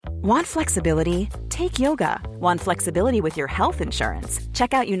Want flexibility? Take yoga. Want flexibility with your health insurance?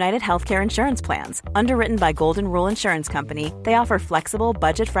 Check out United Healthcare Insurance Plans. Underwritten by Golden Rule Insurance Company, they offer flexible,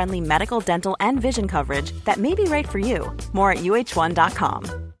 budget-friendly medical, dental, and vision coverage that may be right for you. More at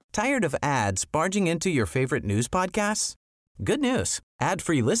uh1.com. Tired of ads barging into your favorite news podcasts? Good news.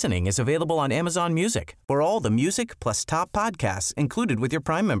 Ad-free listening is available on Amazon Music for all the music plus top podcasts included with your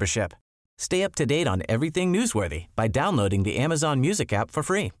Prime membership. Stay up to date on everything newsworthy by downloading the Amazon Music app for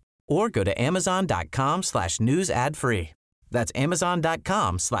free. Or go to amazon.com/news ad free. That's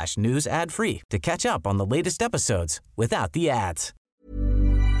amazon.com/news ad free to catch up on the latest episodes without the ads.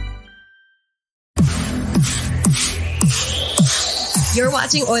 You're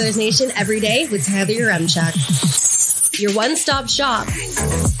watching Oilers Nation every day with Tyler Yaremchuk. Your one-stop shop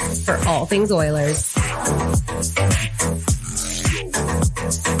for all things Oilers.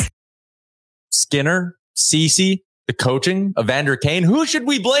 Skinner, Ceci, the coaching, Evander Kane. Who should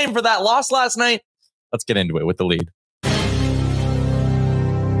we blame for that loss last night? Let's get into it with the lead.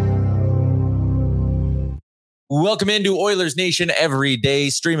 Welcome into Oilers Nation every day,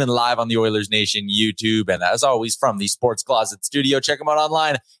 streaming live on the Oilers Nation YouTube. And as always, from the Sports Closet studio, check them out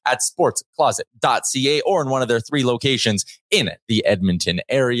online at sportscloset.ca or in one of their 3 locations in the Edmonton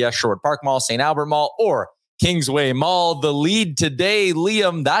area, Sherwood Park Mall, St. Albert Mall, or Kingsway Mall. The lead today,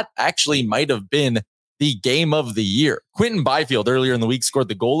 Liam, that actually might have been the game of the year. Quinton Byfield earlier in the week scored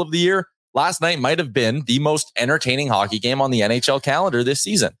the goal of the year. Last night might have been the most entertaining hockey game on the NHL calendar this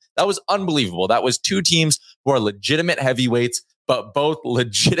season. That was unbelievable. That was 2 teams who are legitimate heavyweights, but both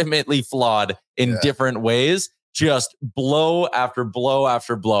legitimately flawed in different ways. Just blow after blow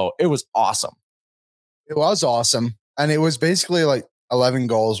after blow. It was awesome. It was awesome. And it was basically like 11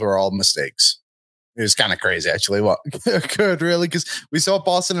 goals were all mistakes. It was kind of crazy, actually. What good, really? Because we saw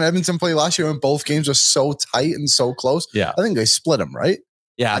Boston and Edmonton play last year, and both games were so tight and so close. Yeah, I think they split them, right?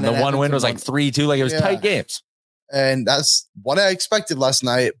 Yeah, and the one win was like 3-2. Like, it was tight games. And that's what I expected last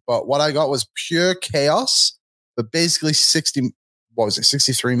night. But what I got was pure chaos. But basically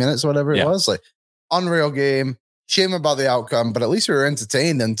 63 minutes or whatever it was. Like, unreal game. Shame about the outcome, but at least we were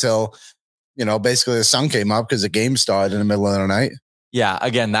entertained until, basically the sun came up because the game started in the middle of the night. Yeah,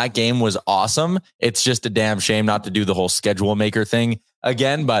 again, that game was awesome. It's just a damn shame not to do the whole schedule maker thing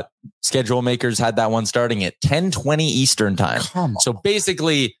again, but schedule makers had that one starting at 10:20 Eastern time. So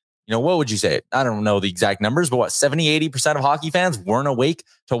basically, what would you say? I don't know the exact numbers, but 70-80% of hockey fans weren't awake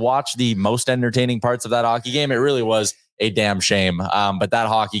to watch the most entertaining parts of that hockey game. It really was a damn shame. But that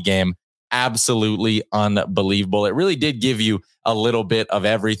hockey game, absolutely unbelievable. It really did give you a little bit of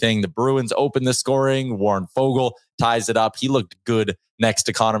everything. The Bruins opened the scoring. Warren Fogle ties it up. He looked good next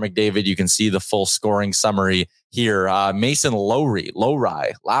to Connor McDavid. You can see the full scoring summary here. Mason Lowry.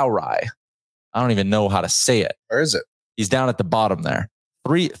 I don't even know how to say it. Where is it? He's down at the bottom there.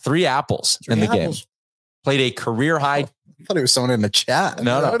 Three apples in the game. Played a career high. I thought it was someone in the chat.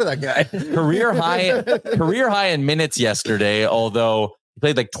 No. What that guy? career high in minutes yesterday, although he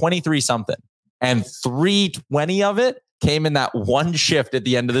played like 23 something, and 320 of it came in that one shift at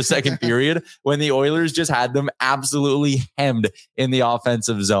the end of the second period when the Oilers just had them absolutely hemmed in the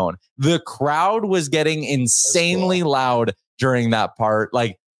offensive zone. The crowd was getting insanely loud during that part.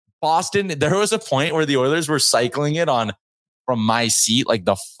 Like, Boston, there was a point where the Oilers were cycling it on from my seat, like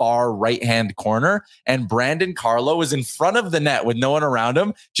the far right-hand corner, and Brandon Carlo was in front of the net with no one around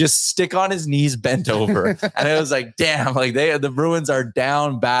him, just stick on his knees, bent over. And it was like, damn, like the Bruins are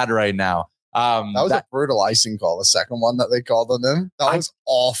down bad right now. That was a brutal icing call, the second one that they called on them. That was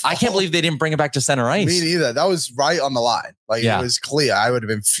awful. I can't believe they didn't bring it back to center ice. Me neither. That was right on the line. Like, it was clear. I would have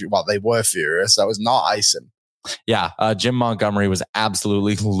been, they were furious. That was not icing. Yeah, Jim Montgomery was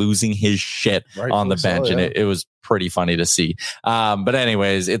absolutely losing his shit on the bench, and it was pretty funny to see. But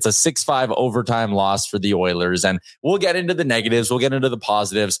anyways, it's a 6-5 overtime loss for the Oilers, and we'll get into the negatives. We'll get into the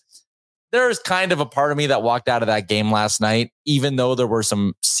positives. There's kind of a part of me that walked out of that game last night, even though there were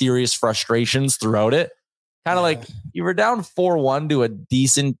some serious frustrations throughout it. Kind of like you were down 4-1 to a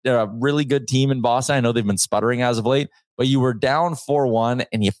decent, really good team in Boston. I know they've been sputtering as of late, but you were down 4-1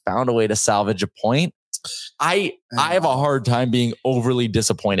 and you found a way to salvage a point. I have a hard time being overly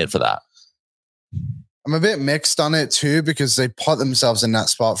disappointed for that. I'm a bit mixed on it too, because they put themselves in that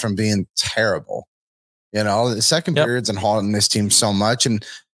spot from being terrible. The second period's and haunting this team so much. And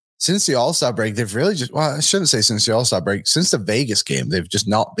since the All-Star break, they've really I shouldn't say since the All-Star break, since the Vegas game, they've just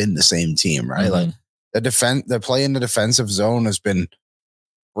not been the same team, right? Mm-hmm. Like their play in the defensive zone has been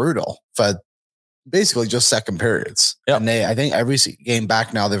brutal for basically just second periods. And I think every game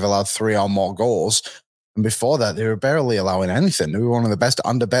back now, they've allowed 3 or more goals. And before that, they were barely allowing anything. They were one of the best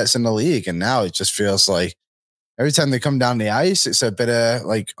under bets in the league. And now it just feels like every time they come down the ice, it's a bit of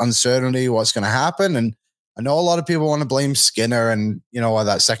like uncertainty what's going to happen. And I know a lot of people want to blame Skinner, and you know,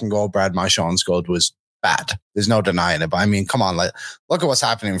 that second goal Brad Marchand scored was bad. There's no denying it. But I mean, come on, like look at what's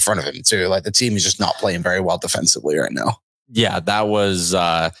happening in front of him too. Like the team is just not playing very well defensively right now. Yeah, that was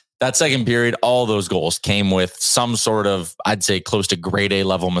that second period. All those goals came with some sort of, I'd say, close to grade A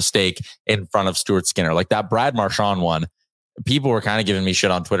level mistake in front of Stuart Skinner. Like that Brad Marchand one, people were kind of giving me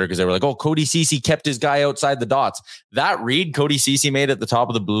shit on Twitter because they were like, "Oh, Cody Ceci kept his guy outside the dots." That read Cody Ceci made at the top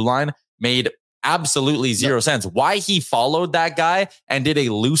of the blue line made absolutely zero sense. Why he followed that guy and did a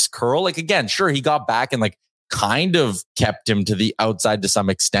loose curl? Like again, sure, he got back and like kind of kept him to the outside to some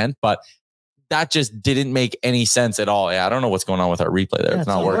extent, but that just didn't make any sense at all. Yeah, I don't know what's going on with our replay there. It's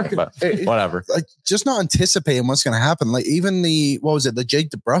not working, but whatever. Like just not anticipating what's going to happen. Like even the Jake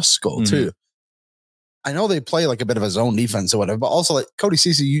DeBrusk goal too. I know they play like a bit of a zone defense or whatever, but also like Cody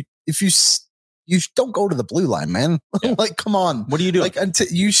Ceci, if you don't go to the blue line, man. Yeah. Like, come on. What are you doing? Like,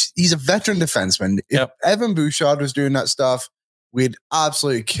 he's a veteran defenseman. If Evan Bouchard was doing that stuff, we'd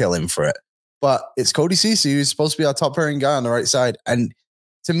absolutely kill him for it. But it's Cody Ceci who's supposed to be our top pairing guy on the right side. And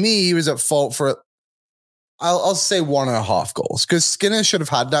to me, he was at fault for it. I'll say 1.5 goals because Skinner should have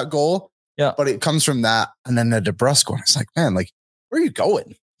had that goal. Yeah. But it comes from that. And then the DeBrusk one. It's like, man, like, where are you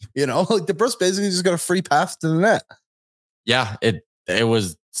going? You know, like DeBrusk basically just got a free path to the net. Yeah, it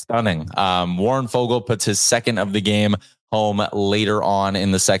was stunning. Warren Foegele puts his second of the game home later on in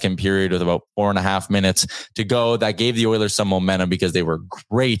the second period with about 4.5 minutes to go. That gave the Oilers some momentum because they were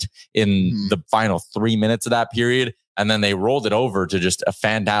great in the final 3 minutes of that period. And then they rolled it over to just a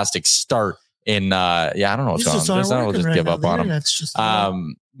fantastic start in, I don't know what's going on. I'll just give up on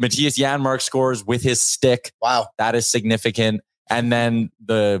him. Matthias Janmark scores with his stick. Wow. That is significant. And then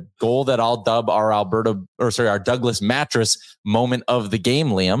the goal that I'll dub our Douglas Mattress moment of the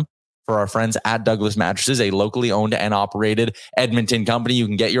game, Liam, for our friends at Douglas Mattresses, a locally owned and operated Edmonton company. You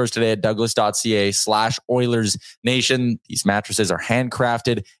can get yours today at douglas.ca/Oilers Nation. These mattresses are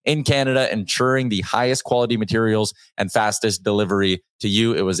handcrafted in Canada, ensuring the highest quality materials and fastest delivery to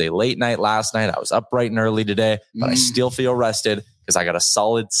you. It was a late night last night. I was up bright and early today, but I still feel rested because I got a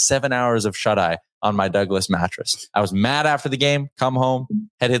solid 7 hours of shut-eye on my Douglas mattress. I was mad after the game, come home,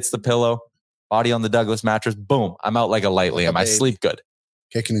 head hits the pillow, body on the Douglas mattress. Boom. I'm out like a light, Liam. I sleep good.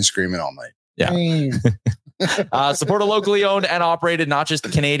 Kicking and screaming all night. Yeah. Support a locally owned and operated, not just a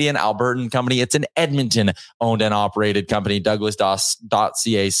Canadian, Albertan company. It's an Edmonton owned and operated company.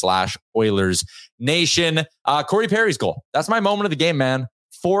 Douglas.ca/Oilers Nation. Corey Perry's goal. That's my moment of the game, man.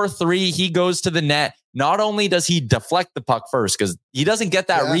 4-3. He goes to the net. Not only does he deflect the puck first, because he doesn't get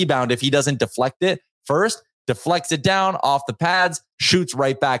that rebound if he doesn't deflect it first, deflects it down off the pads, shoots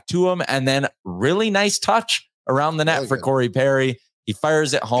right back to him, and then really nice touch around the net for Corey Perry. He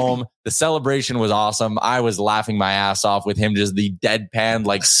fires it home. The celebration was awesome. I was laughing my ass off with him, just the deadpan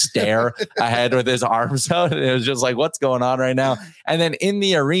like stare ahead with his arms out. It was just like, what's going on right now? And then in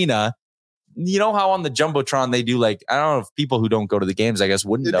the arena, you know how on the Jumbotron they do like, I don't know if people who don't go to the games, I guess,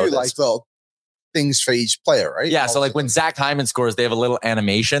 wouldn't know this. Like the things for each player, right? Yeah. So like when Zach Hyman scores, they have a little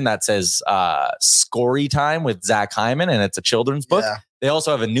animation that says Scory Time with Zach Hyman, and it's a children's book. Yeah. They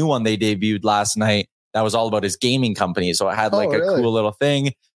also have a new one they debuted last night that was all about his gaming company. So it had like a cool little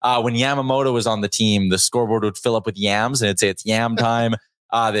thing. When Yamamoto was on the team, the scoreboard would fill up with yams and it'd say it's yam time.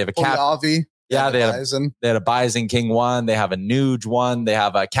 They have a they had a Bison King one. They have a Nuge one. They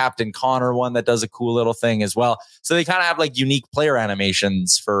have a Captain Connor one that does a cool little thing as well. So they kind of have like unique player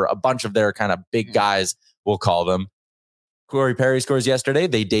animations for a bunch of their kind of big guys, we'll call them. Corey Perry scores yesterday.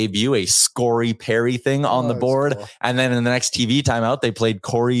 They debut a Scory Perry thing on the board. Cool. And then in the next TV timeout, they played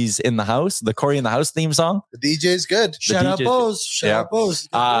Corey's in the House, the Corey in the House theme song. The DJ's good. Shout out Bose.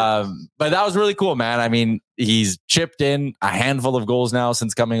 But that was really cool, man. I mean, he's chipped in a handful of goals now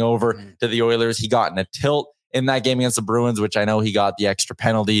since coming over to the Oilers. He got in a tilt in that game against the Bruins, which I know he got the extra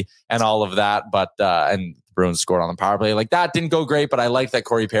penalty and all of that. But and the Bruins scored on the power play. Like that didn't go great, but I like that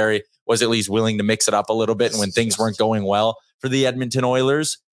Corey Perry was at least willing to mix it up a little bit. And when things weren't going well for the Edmonton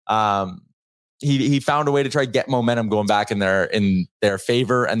Oilers, he found a way to try to get momentum going back in their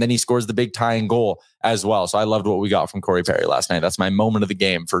favor. And then he scores the big tying goal as well. So I loved what we got from Corey Perry last night. That's my moment of the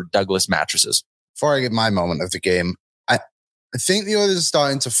game for Douglas Mattresses. Before I get my moment of the game, I think the Oilers are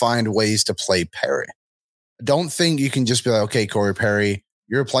starting to find ways to play Perry. I don't think you can just be like, okay, Corey Perry,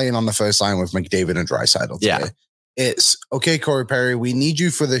 you're playing on the first line with McDavid and Draisaitl today. Yeah. It's, okay, Corey Perry, we need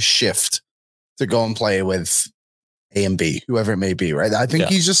you for this shift to go and play with A and B, whoever it may be, right? I think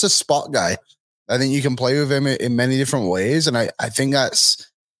he's just a spot guy. I think you can play with him in many different ways. And I think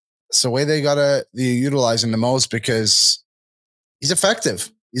that's the way they got to utilize him the most because he's effective.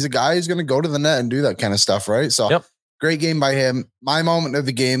 He's a guy who's going to go to the net and do that kind of stuff, right? So great game by him. My moment of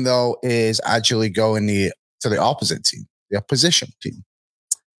the game, though, is actually going to the opposite team, the opposition team.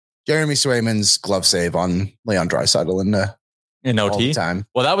 Jeremy Swayman's glove save on Leon Draisaitl in OT time.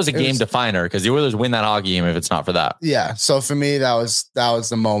 Well, that was a game definer because the Oilers win that hockey game if it's not for that. Yeah. So for me, that was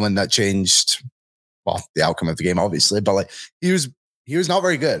the moment that changed, well, the outcome of the game, obviously. But like he was not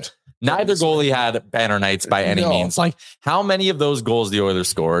very good. Neither goalie had banner nights by any means. Like how many of those goals the Oilers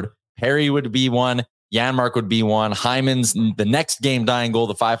scored? Perry would be one. Janmark would be one. Hyman's the next game dying goal,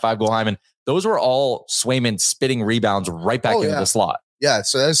 the 5-5 goal Hyman. Those were all Swayman spitting rebounds right back into the slot. Yeah,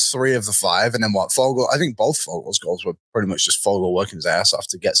 so there's 3 of the 5. And then Fogle, I think both Fogel's goals were pretty much just Fogle working his ass off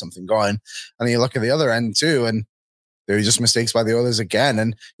to get something going. And then you look at the other end too, and there were just mistakes by the Oilers again.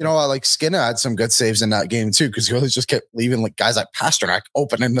 And you know what, like Skinner had some good saves in that game too, because the Oilers just kept leaving like guys like Pasternak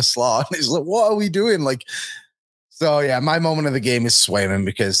open in the slot. And he's like, what are we doing? Like, so yeah, my moment of the game is Swayman,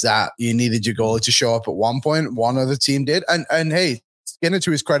 because that you needed your goalie to show up at one point. One other team did. And hey, Skinner, to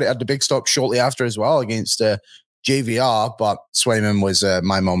his credit, had the big stop shortly after as well against JVR, but Swayman was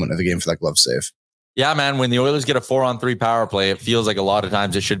my moment of the game for that glove save. Yeah, man, when the Oilers get a 4-on-3 power play, it feels like a lot of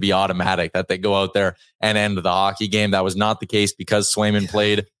times it should be automatic that they go out there and end the hockey game. That was not the case because Swayman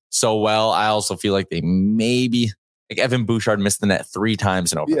played so well. I also feel like they maybe, like Evan Bouchard missed the net 3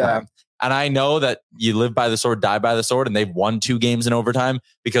 times in overtime. Yeah. And I know that you live by the sword, die by the sword, and they've won 2 games in overtime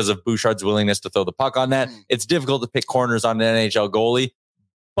because of Bouchard's willingness to throw the puck on net. It's difficult to pick corners on an NHL goalie,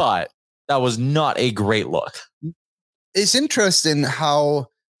 but that was not a great look. It's interesting how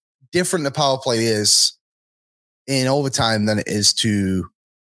different the power play is in overtime than it is to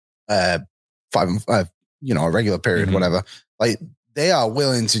a regular period, whatever. Like they are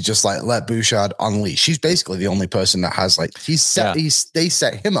willing to just like let Bouchard unleash. He's basically the only person that has like they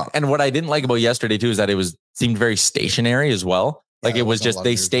set him up. And what I didn't like about yesterday too is that it seemed very stationary as well. Like it was just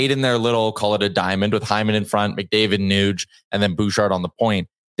they stayed in their little, call it a diamond, with Hyman in front, McDavid, Nuge, and then Bouchard on the point.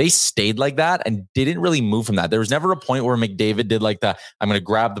 They stayed like that and didn't really move from that. There was never a point where McDavid did like that. I'm going to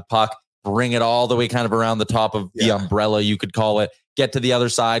grab the puck, bring it all the way kind of around the top of the umbrella, you could call it, get to the other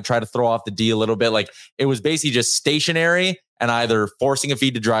side, try to throw off the D a little bit. Like it was basically just stationary and either forcing a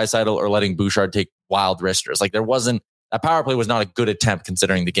feed to Draisaitl or letting Bouchard take wild wristers. Like that power play was not a good attempt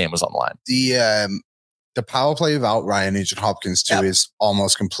considering the game was on the line. The power play without Ryan Nugent-Hopkins too is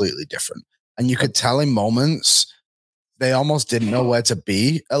almost completely different. And you could tell in moments they almost didn't know where to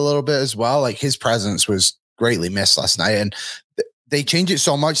be a little bit as well. Like his presence was greatly missed last night. And they change it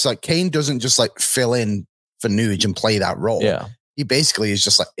so much. Like Kane doesn't just like fill in for Nuge and play that role. Yeah. He basically is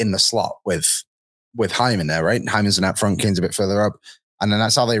just like in the slot with Hyman there, right? And Hyman's in that front, Kane's a bit further up. And then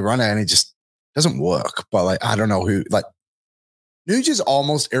that's how they run it. And it just doesn't work. But like, I don't know who, like Nuge is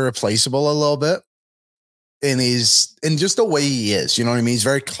almost irreplaceable a little bit. In just the way he is, you know what I mean? He's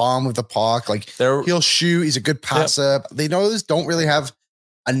very calm with the puck. Like he'll shoot. He's a good passer. Yep. They don't really have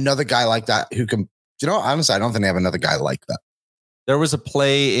another guy like that who can, honestly, I don't think they have another guy like that. There was a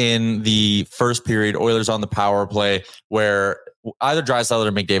play in the first period, Oilers on the power play, where either Draisaitl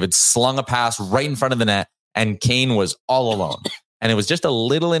or McDavid slung a pass right in front of the net and Kane was all alone. And it was just a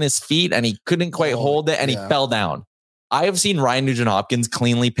little in his feet and he couldn't quite hold it and he fell down. I have seen Ryan Nugent-Hopkins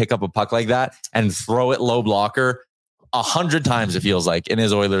cleanly pick up a puck like that and throw it low blocker 100 times, it feels like, in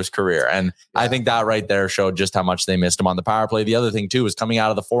his Oilers career. And I think that right there showed just how much they missed him on the power play. The other thing, too, was coming out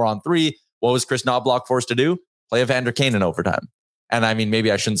of the 4-on-3, what was Chris Knobloch forced to do? Play Evander Kane in overtime. And I mean,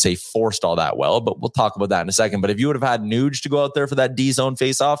 maybe I shouldn't say forced all that well, but we'll talk about that in a second. But if you would have had Nuge to go out there for that D-zone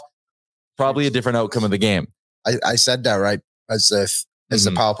faceoff, probably a different outcome of the game. I said that, right? As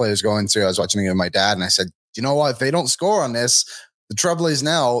the power play was going to, I was watching it with my dad, and I said, you know what? If they don't score on this, the trouble is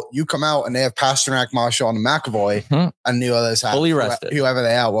now you come out and they have Pasternak, Marshall, and McAvoy, and the others have fully rested. Whoever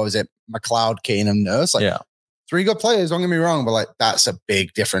they are. What was it? McLeod, Kane, and Nurse. Like 3 good players. Don't get me wrong, but like that's a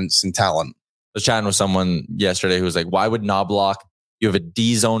big difference in talent. I was chatting with someone yesterday who was like, "Why would Knobloch? You have a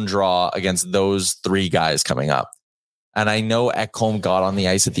D zone draw against those 3 guys coming up." And I know Ekholm got on the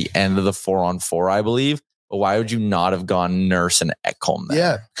ice at the end of the 4-on-4, I believe. But why would you not have gone Nurse and Ekholm there?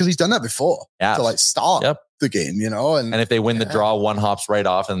 Yeah, because he's done that before. Yeah. To like start the game, And if they win the draw, one hops right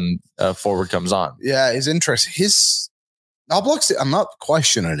off and forward comes on. Yeah, his interest. Knobloch's, I'm not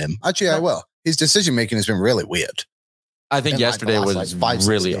questioning him. Actually, I will. His decision making has been really weird. I think yesterday was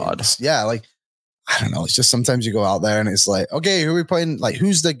really odd. Yeah, like, I don't know. It's just sometimes you go out there and it's like, okay, who are we playing? Like,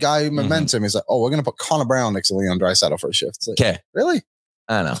 who's the guy who momentum? It's like, oh, we're going to put Connor Brown next to Leon Draisaitl for a shift. It's like, okay. Really?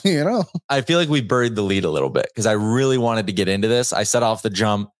 I don't know. I feel like we buried the lead a little bit because I really wanted to get into this. I said off the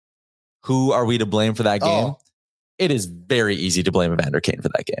jump, who are we to blame for that game? It is very easy to blame Evander Kane for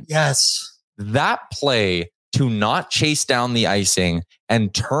that game. Yes. That play to to not chase down the icing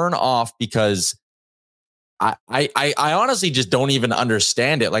and turn off because I honestly just don't even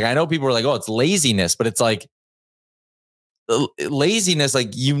understand it. Like, I know people are like, oh, it's laziness, but it's like laziness.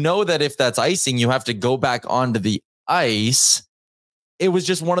 Like, you know that if that's icing, you have to go back onto the ice. It was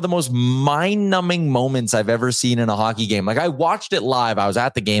just one of the most mind-numbing moments I've ever seen in a hockey game. Like, I watched it live. I was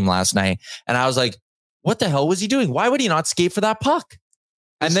at the game last night and I was like, what the hell was he doing? Why would he not skate for that puck?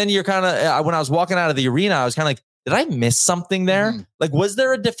 And then you're kind of, when I was walking out of the arena, I was kind of like, did I miss something there? Like, was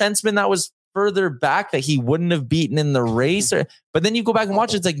there a defenseman that was further back that he wouldn't have beaten in the race? But then you go back and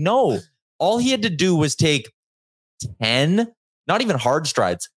watch it, it's like, no, all he had to do was take 10, not even hard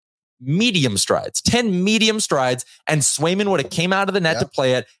strides, medium strides, 10 medium strides, and Swayman would have came out of the net to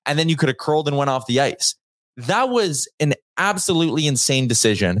play it, and then you could have curled and went off the ice. That was an absolutely insane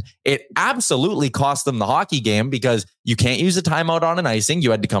decision. It absolutely cost them the hockey game because you can't use a timeout on an icing.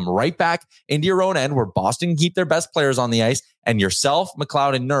 You had to come right back into your own end where Boston can keep their best players on the ice, and yourself,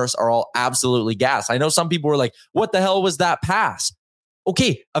 McLeod, and Nurse are all absolutely gassed. I know some people were like, what the hell was that pass?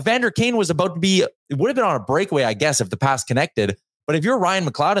 Okay, Evander Kane was about to be, it would have been on a breakaway, I guess, if the pass connected. But if you're Ryan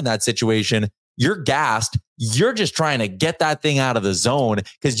McLeod in that situation, you're gassed. You're just trying to get that thing out of the zone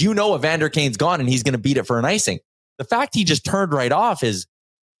because you know Evander Kane's gone and he's going to beat it for an icing. The fact he just turned right off is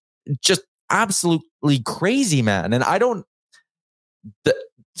just absolutely crazy, man. And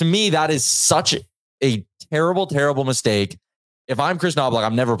to me, that is such a terrible, terrible mistake. If I'm Chris Knoblauch,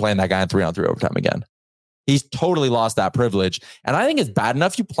 I'm never playing that guy in 3-on-3 overtime again. He's totally lost that privilege. And I think it's bad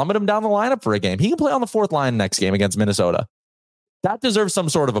enough you plummet him down the lineup for a game. He can play on the fourth line next game against Minnesota. That deserves some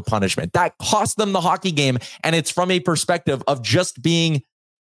sort of a punishment. That cost them the hockey game. And it's from a perspective of just being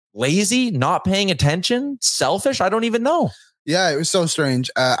lazy, not paying attention, selfish. I don't even know. Yeah, it was so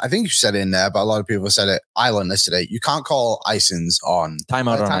strange. I think you said it in there, but a lot of people said it. Islanders today. You can't call icings on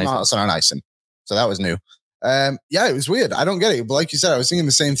timeout on icing. So that was new. Yeah, it was weird. I don't get it. But like you said, I was thinking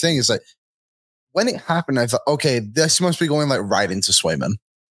the same thing. It's like when it happened, I thought, okay, this must be going like right into Swayman.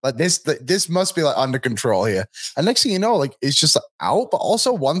 Like this must be like under control here. And next thing you know, like it's just out. But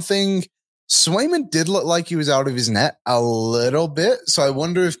also one thing, Swayman did look like he was out of his net a little bit. So I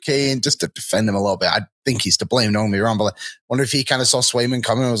wonder if Kane, just to defend him a little bit, I think he's to blame, don't get me wrong, but I wonder if he kind of saw Swayman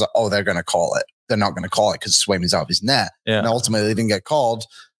coming and was like, oh, they're going to call it. They're not going to call it because Swayman's out of his net. Yeah. And ultimately they didn't get called.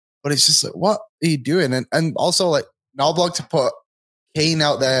 But it's just like, what are you doing? And also like Knoblauch to put Kane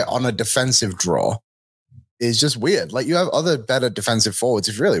out there on a defensive draw is just weird. Like you have other better defensive forwards.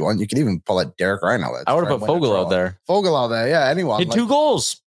 If you really want, you can even pull like Derek Ryan out there. I would have put Fogle out there. Fogle out there. Yeah. Anyone. He had 2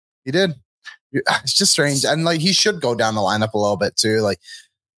 goals. He did. It's just strange. And like he should go down the lineup a little bit too. Like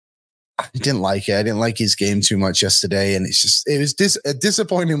I didn't like it. I didn't like his game too much yesterday. And it was a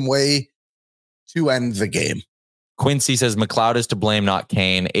disappointing way to end the game. Quincy says McLeod is to blame, not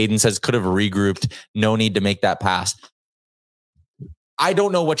Kane. Aiden says could have regrouped. No need to make that pass. I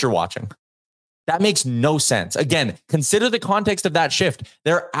don't know what you're watching. That makes no sense. Again, consider the context of that shift.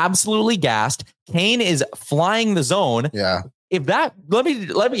 They're absolutely gassed. Kane is flying the zone. Yeah. If that, let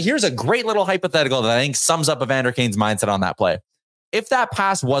me, here's a great little hypothetical that I think sums up Evander Kane's mindset on that play. If that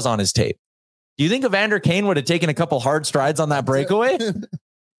pass was on his tape, do you think Evander Kane would have taken a couple hard strides on that breakaway?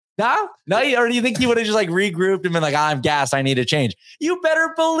 No, or do you think he would have just like regrouped and been like, I'm gassed, I need to change? You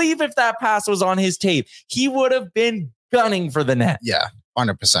better believe if that pass was on his tape, he would have been gunning for the net. Yeah,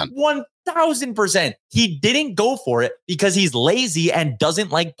 100%. 1,000%. He didn't go for it because he's lazy and doesn't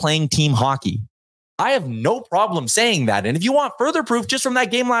like playing team hockey. I have no problem saying that. And if you want further proof just from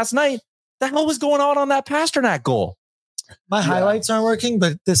that game last night, the hell was going on that Pasternak goal? My highlights aren't working,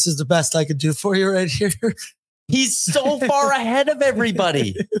 but this is the best I could do for you right here. He's so far ahead of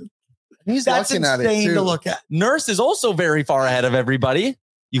everybody. He's That's looking at it insane too. to look at. Nurse is also very far ahead of everybody.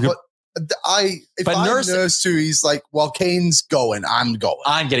 You could, if I'm Nurse too, he's like, well, Kane's going, I'm going.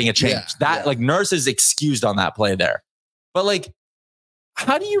 I'm getting a change. Like Nurse is excused on that play there. But like,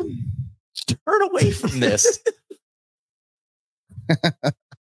 how do you turn away from this?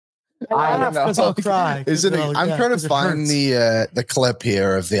 I laugh because I'll cry. I'm trying to find the clip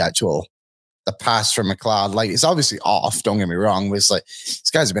here of the pass from McLeod. Like it's obviously off. Don't get me wrong. It's like this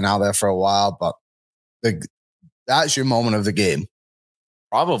guy's been out there for a while, but that's your moment of the game.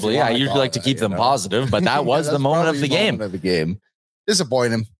 Probably. I usually like to keep them positive, but that was the moment of the game.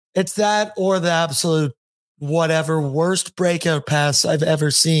 Disappointing. It's that or the absolute whatever worst breakout pass I've ever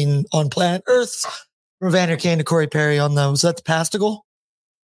seen on planet Earth from Evander Kane to Corey Perry on those. Was that the pass to goal?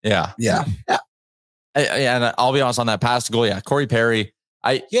 Yeah. And I'll be honest on that pass to goal. Yeah. Corey Perry.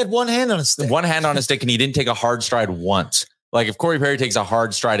 He had one hand on his stick. And he didn't take a hard stride once. Like if Corey Perry takes a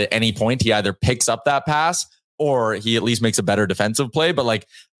hard stride at any point, he either picks up that pass or he at least makes a better defensive play. But like,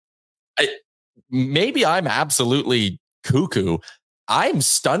 maybe I'm absolutely cuckoo. I'm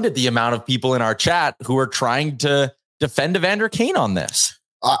stunned at the amount of people in our chat who are trying to defend Evander Kane on this.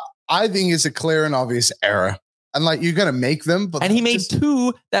 I think it's a clear and obvious error. And like, you're going to make them. And he made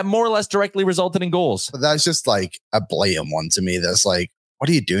two that more or less directly resulted in goals. But that's just like a blatant one to me. That's like, what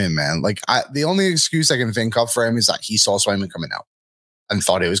are you doing, man? Like, the only excuse I can think of for him is that he saw Swayman coming out and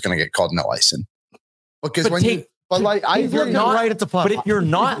thought it was going to get caught no icing. Because but if you're not right at the puck. But if you're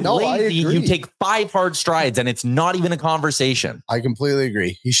not lazy, you take 5 hard strides and it's not even a conversation. I completely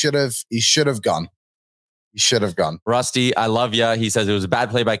agree. He should have gone. He should have gone. Rusty, I love ya. He says it was a bad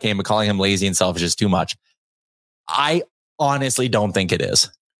play by Kane, but calling him lazy and selfish is too much. I honestly don't think it is.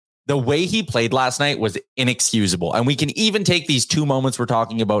 The way he played last night was inexcusable. And we can even take these 2 moments we're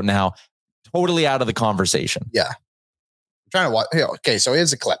talking about now totally out of the conversation. Yeah. I'm trying to watch. Here, okay, so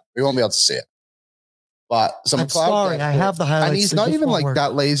here's a clip. We won't be able to see it. But I'm sorry, I have the highlights. And he's not even like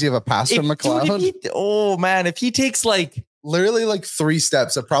that lazy of a passer, McLeod. If he takes like literally like 3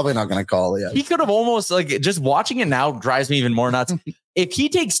 steps, they're probably not going to call it. He could have almost like, just watching it now drives me even more nuts. If he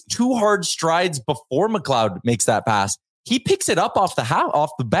takes 2 hard strides before McLeod makes that pass, he picks it up off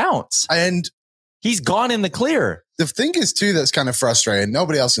the bounce. And he's gone in the clear. The thing is too, that's kind of frustrating.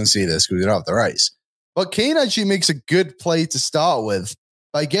 Nobody else can see this because we don't have the ice. But Kane actually makes a good play to start with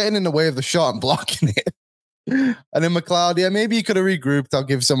by getting in the way of the shot and blocking it. And then McLeod, yeah, maybe he could have regrouped. I'll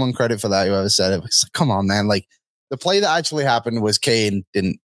give someone credit for that, whoever said it. Like, come on, man. Like, the play that actually happened was Kane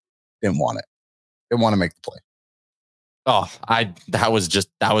didn't want it. Didn't want to make the play. Oh, that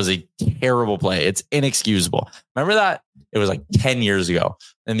was a terrible play. It's inexcusable. Remember that? It was like 10 years ago.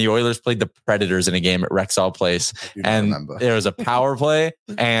 And the Oilers played the Predators in a game at Rexall Place. And there was a power play.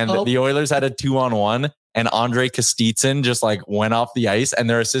 And the Oilers had a 2-on-1. And Andre Kostitsyn just like went off the ice. And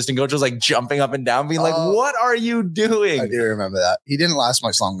their assistant coach was like jumping up and down, being like, what are you doing? I do remember that. He didn't last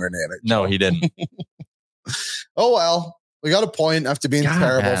much longer in it. No, he didn't. Oh, well. We got a point after being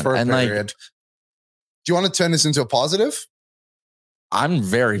terrible for a period. Do you want to turn this into a positive? I'm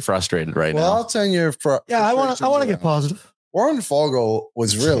very frustrated right now. Well, I'll turn you for. Yeah, I want to get positive. Warren Fogle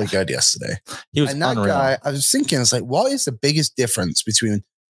was really good yesterday. He was unreal. Guy, I was thinking, it's like, what is the biggest difference between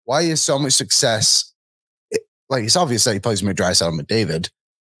why he has so much success? Like, it's obvious that he plays with Draisaitl and McDavid,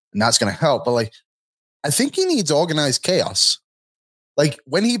 and that's going to help. But like, I think he needs organized chaos. Like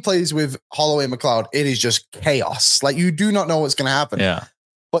when he plays with Holloway and McLeod, it is just chaos. Like you do not know what's going to happen. Yeah.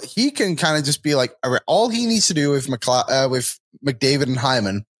 But he can kind of just be like, all he needs to do with with McDavid and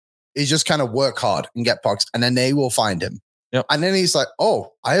Hyman is just kind of work hard and get pucks, and then they will find him. Yep. And then he's like,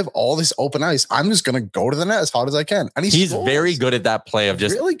 oh, I have all this open ice. I'm just going to go to the net as hard as I can. And he's very good at that play of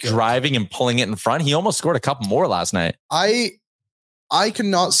just really driving and pulling it in front. He almost scored a couple more last night. I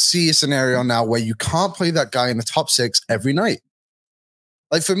cannot see a scenario now where you can't play that guy in the top 6 every night.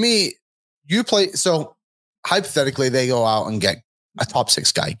 Like for me, you play. So hypothetically, they go out and get a top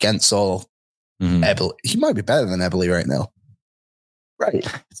 6 guy, Gensel, Eberle. He might be better than Eberle right now. Right.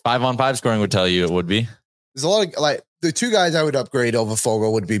 It's 5-on-5 scoring would tell you it would be. There's a lot of like the 2 guys I would upgrade over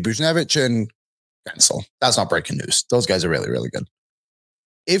Fogle would be Buchnevich and Gensel. That's not breaking news. Those guys are really, really good.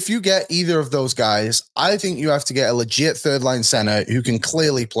 If you get either of those guys, I think you have to get a legit 3rd-line center who can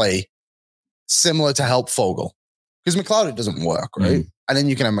clearly play similar to help Fogle. Because McLeod, it doesn't work, right? And then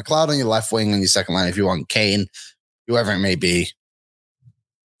you can have McLeod on your left wing and your second line if you want Kane, whoever it may be.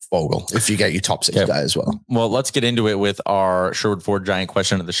 Fogle, if you get your top 6 guy as well. Well, let's get into it with our Sherwood Ford Giant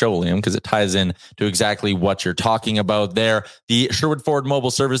question of the show, Liam, because it ties in to exactly what you're talking about there. The Sherwood Ford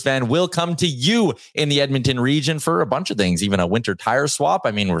mobile service van will come to you in the Edmonton region for a bunch of things, even a winter tire swap.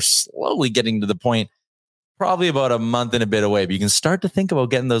 I mean, we're slowly getting to the point, probably about a month and a bit away, but you can start to think about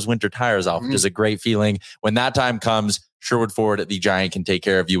getting those winter tires off, which is a great feeling. When that time comes, Sherwood Ford, the Giant, can take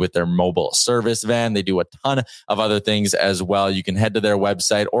care of you with their mobile service van. They do a ton of other things as well. You can head to their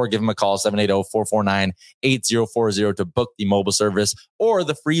website or give them a call, 780-449-8040 to book the mobile service or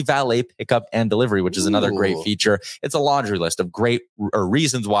the free valet pickup and delivery, which is another great feature. It's a laundry list of great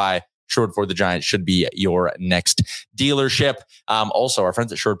reasons why Sherwood Ford the Giant should be your next dealership. Also, our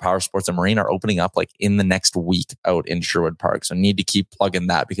friends at Sherwood Power Sports and Marine are opening up like in the next week out in Sherwood Park. So need to keep plugging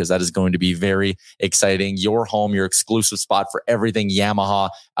that because that is going to be very exciting. Your home, your exclusive spot for everything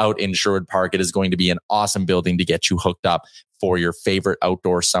Yamaha out in Sherwood Park. It is going to be an awesome building to get you hooked up for your favorite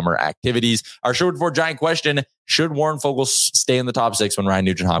outdoor summer activities. Our Sherwood Ford Giant question: should Warren Fogle stay in the top 6 when Ryan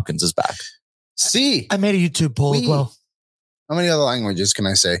Nugent-Hopkins is back? See, I made a YouTube poll as well. How many other languages can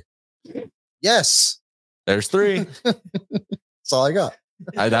I say? Yes. There's 3. That's all I got.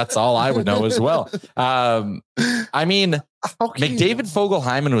 That's all I would know as well. I mean, McDavid, Fogle,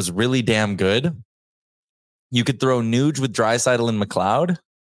 Hyman was really damn good. You could throw Nuge with Draisaitl and McLeod.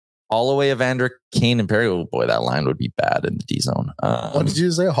 Holloway, Evander, Kane, and Perry. Oh boy, that line would be bad in the D zone. What did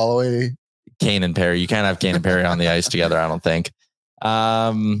you say? Holloway, Kane, and Perry. You can't have Kane and Perry on the ice together, I don't think.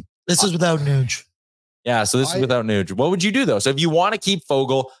 This is without Nuge. Yeah, so this is without Nuge. What would you do, though? So if you want to keep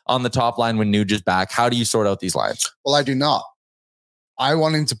Fogle on the top line when Nuge is back, how do you sort out these lines? Well, I do not. I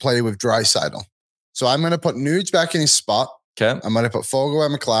want him to play with Draisaitl. So I'm going to put Nuge back in his spot. Okay. I'm going to put Fogle where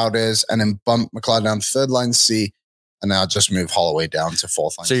McLeod is and then bump McLeod down to third line C. And then I'll just move Holloway down to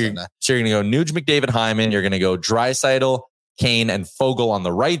fourth line. So you're going to go Nuge, McDavid, Hyman. You're going to go Draisaitl, Kane, and Fogle on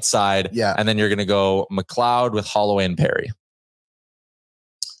the right side. Yeah. And then you're going to go McLeod with Holloway and Perry.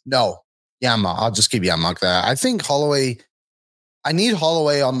 No. Janmark. I'll just keep Janmark there. I think Holloway, I need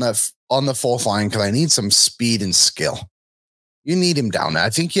Holloway on the fourth line because I need some speed and skill. You need him down there. I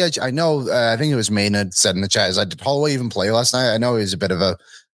think I think it was Maynard said in the chat, did Holloway even play last night? I know he was a bit of a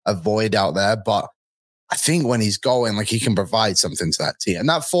void out there, but I think when he's going, like he can provide something to that team. And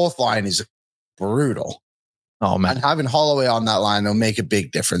that fourth line is brutal. Oh, man. And having Holloway on that line will make a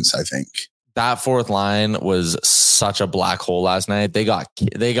big difference, I think. That fourth line was such a black hole last night. They got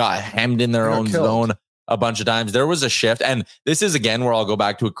hemmed in their own zone a bunch of times. There was a shift. And this is, again, where I'll go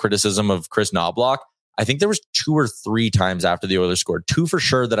back to a criticism of Chris Knobloch. I think there was 2 or 3 times after the Oilers scored, 2 for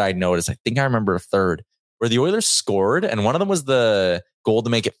sure that I noticed. I think I remember a third where the Oilers scored, and one of them was the goal to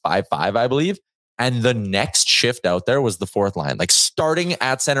make it 5-5, I believe. And the next shift out there was the fourth line. Like starting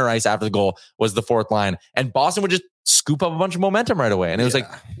at center ice after the goal was the fourth line. And Boston would just scoop up a bunch of momentum right away. And it was like,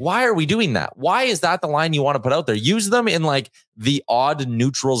 why are we doing that? Why is that the line you want to put out there? Use them in like the odd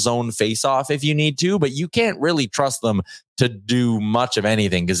neutral zone face-off if you need to, but you can't really trust them to do much of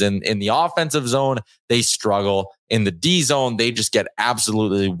anything because in the offensive zone, they struggle. In the D zone, they just get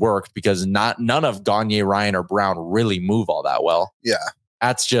absolutely worked because none of Gagner, Ryan, or Brown really move all that well. Yeah.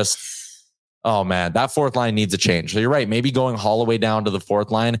 That's just... Oh, man, that fourth line needs a change. So you're right. Maybe going Holloway down to the fourth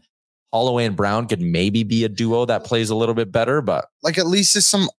line, Holloway and Brown could maybe be a duo that plays a little bit better, but... Like, at least there's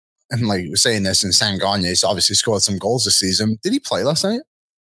some... And like we're saying this, and Sam Gagner's obviously scored some goals this season. Did he play last night?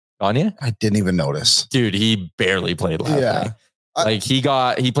 Gagner? I didn't even notice. Dude, he barely played last night. Like, he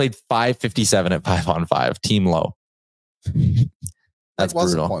played 557 at 5-on-5, team low. That's what's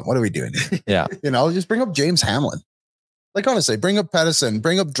brutal. The point? What are we doing? Yeah. Just bring up James Hamlin. Like, honestly, bring up Pedersen,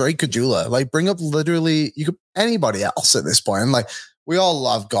 bring up Drake Caggiula, like bring up literally anybody else at this point. And like, we all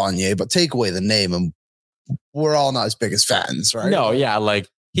love Gagner, but take away the name and we're all not as big as fans, right? No, yeah. Like,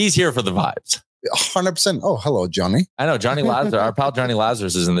 he's here for the vibes. 100%. Oh, hello, Johnny. I know Johnny Lazarus, our pal Johnny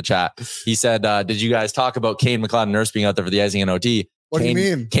Lazarus is in the chat. He said, did you guys talk about Kane, McLeod, and Nurse being out there for the icing and OT? What do you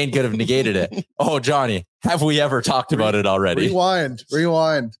mean? Kane could have negated it. Oh, Johnny, have we ever talked about it already? Rewind.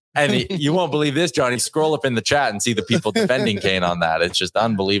 And you won't believe this, Johnny. Scroll up in the chat and see the people defending Kane on that. It's just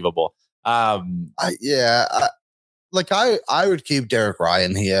unbelievable. I would keep Derek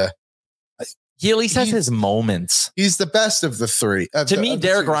Ryan here. He at least has his moments. He's the best of the three. To me,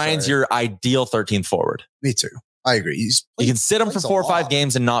 Derek Ryan's your ideal 13th forward. Me too. I agree. You can sit him for 4 or 5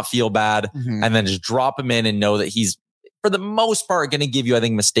 games and not feel bad, and then just drop him in and know that he's, for the most part, going to give you, I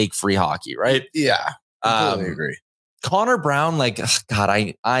think, mistake-free hockey, right? Yeah, I completely agree. Connor Brown, like, God,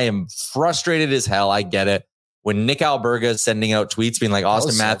 I am frustrated as hell. I get it. When Nick Alberga is sending out tweets being like,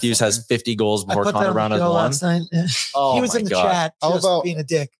 Austin Matthews has 50 goals before Connor Brown has one. Yeah. Oh, he was in the chat just being a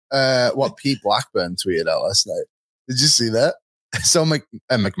dick. What Pete Blackburn tweeted out last night. Did you see that? So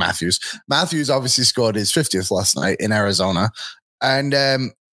Matthews obviously scored his 50th last night in Arizona. And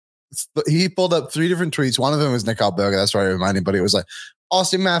he pulled up 3 different tweets. One of them was Nick Alberga. That's why I reminded, but it was like,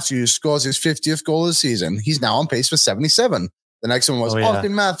 Austin Matthews scores his 50th goal of the season. He's now on pace for 77. The next one was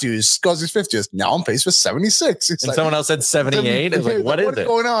Austin Matthews scores his 50th. Now on pace for 76. And like, someone else said 78. It's like, what is it?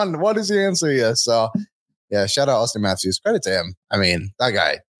 Going on? What is the answer here? So, yeah, shout out Austin Matthews. Credit to him. I mean, that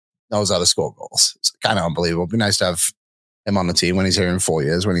guy knows how to score goals. It's kind of unbelievable. It'd be nice to have him on the team when he's here in 4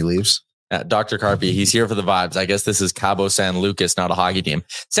 years when he leaves. Dr. Carpy, he's here for the vibes. I guess this is Cabo San Lucas, not a hockey team.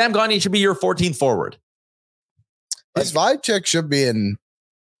 Sam Gagner should be your 14th forward. His vibe check should be in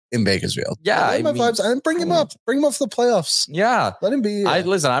Bakersfield. Yeah. Vibes. And bring him up. Bring him up for the playoffs. Yeah. Let him be.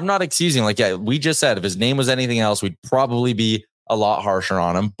 Listen, I'm not excusing. Like, yeah, we just said if his name was anything else, we'd probably be a lot harsher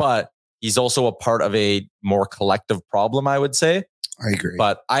on him. But he's also a part of a more collective problem, I would say. I agree.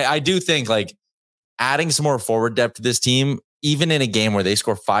 But I do think like adding some more forward depth to this team, even in a game where they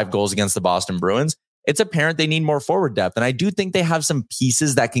score 5 goals against the Boston Bruins, it's apparent they need more forward depth. And I do think they have some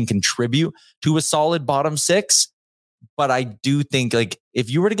pieces that can contribute to a solid bottom 6. But I do think like if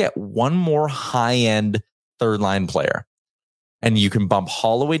you were to get one more high-end third line player and you can bump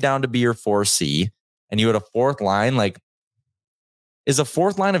Holloway down to be your 4C and you had a fourth line, like is a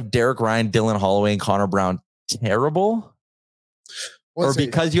fourth line of Derek Ryan, Dylan Holloway, and Connor Brown terrible? or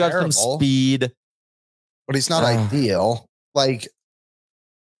because you have some speed. But he's not ideal. Like,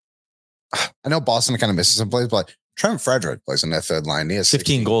 I know Boston kind of misses some plays, but Trent Frederick plays in their third line. He has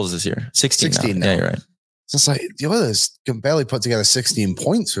 15 goals this year. 16 now. Yeah, you're right. So it's like the Oilers can barely put together 16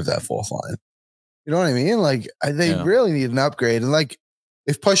 points with that fourth line. You know what I mean? Like, they really need an upgrade. And like,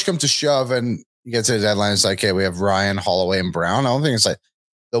 if push comes to shove and you get to the deadline, it's like, okay, we have Ryan, Holloway, and Brown. I don't think it's like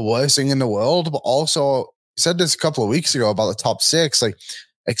the worst thing in the world. But also, you said this a couple of weeks ago about the top six. Like,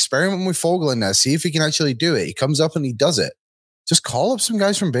 experiment with Fogle in there. See if he can actually do it. He comes up and he does it. Just call up some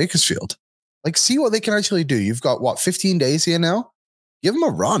guys from Bakersfield. Like, see what they can actually do. You've got, 15 days here now? Give him a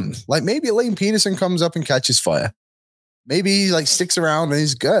run. Like, maybe Lane Peterson comes up and catches fire. Maybe he, like, sticks around and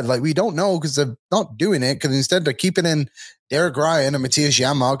he's good. Like, we don't know because they're not doing it, because instead they're keeping in Derek Ryan and Matthias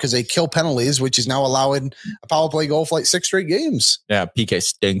Janmark because they kill penalties, which is now allowing a power play goal for, 6 straight games. Yeah, PK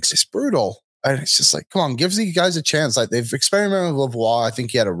stinks. It's brutal. And it's just like, come on, give these guys a chance. Like, they've experimented with Lavoie. I think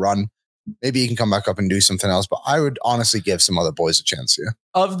he had a run. Maybe he can come back up and do something else. But I would honestly give some other boys a chance here.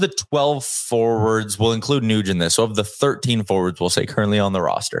 Of the 12 forwards, we'll include Nuge in this. So of the 13 forwards, we'll say currently on the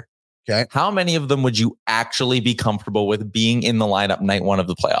roster. Okay. How many of them would you actually be comfortable with being in the lineup night one of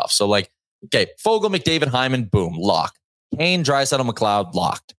the playoffs? So Fogle, McDavid, Hyman, boom, lock. Kane, Draisaitl, McLeod,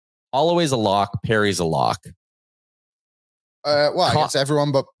 locked. Holloway's a lock. Perry's a lock. I guess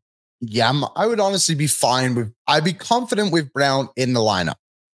everyone but I would honestly be fine with, I'd be confident with Brown in the lineup.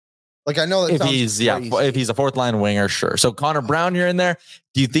 Like, I know that if he's a fourth line winger, sure. So Connor Brown, you're in there.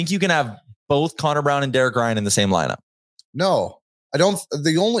 Do you think you can have both Connor Brown and Derek Ryan in the same lineup? No, I don't.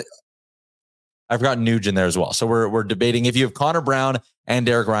 I've got Nuge in there as well. So we're debating if you have Connor Brown and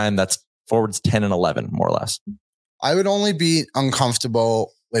Derek Ryan, that's forwards 10 and 11, more or less. I would only be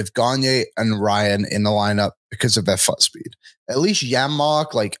uncomfortable with Gagne and Ryan in the lineup because of their foot speed. At least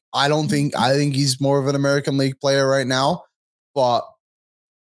Janmark, I think he's more of an American League player right now, but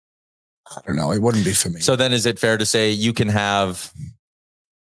I don't know. It wouldn't be for me. So then is it fair to say you can have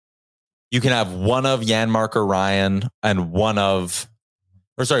one of Janmark or Ryan and one of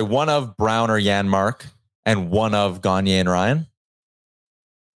Brown or Janmark and one of Gagne and Ryan?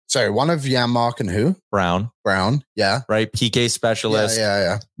 Sorry, one of Janmark and who? Brown. Yeah. Right? PK specialist.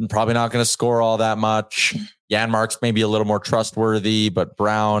 Yeah. Probably not going to score all that much. Janmark's maybe a little more trustworthy, but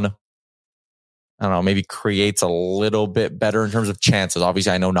Brown, I don't know, maybe creates a little bit better in terms of chances.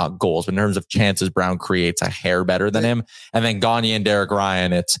 Obviously, I know not goals, but in terms of chances, Brown creates a hair better than him. And then Gagne and Derek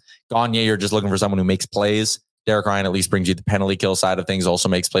Ryan, it's Gagne, you're just looking for someone who makes plays. Derek Ryan at least brings you the penalty kill side of things, also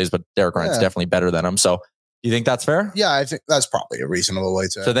makes plays, but Derek Ryan's definitely better than him. So do you think that's fair? Yeah, I think that's probably a reasonable way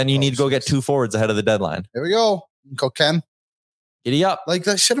to. So then you need to go get 2 forwards ahead of the deadline. There we go. Go Ken. Giddy up.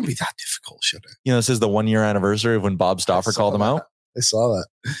 That shouldn't be that difficult, should it? This is the 1-year anniversary of when Bob Stauffer called him out. I saw that.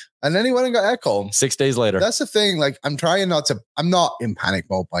 And then he went and got Ekholm. 6 days later. That's the thing. I'm not in panic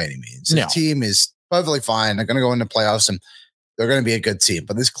mode by any means. The team is perfectly fine. They're going to go into playoffs and they're going to be a good team.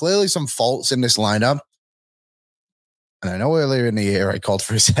 But there's clearly some faults in this lineup. And I know earlier in the year I called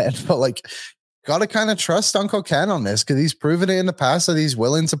for his head, but got to kind of trust Uncle Ken on this because he's proven it in the past that he's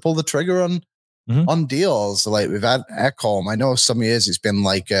willing to pull the trigger on deals. We've had Ekholm. I know some years it's been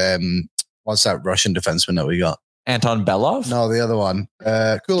what's that Russian defenseman that we got? Anton Belov? No, the other one.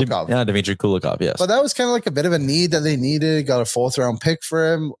 Kulikov. Dmitry Kulikov, yes. But that was kind of a bit of a need that they needed. Got a 4th round pick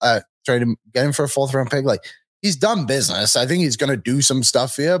for him. Tried to get him for a 4th round pick. He's done business. I think he's going to do some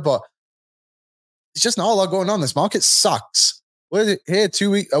stuff here, but it's just not a lot going on. This market sucks. We're here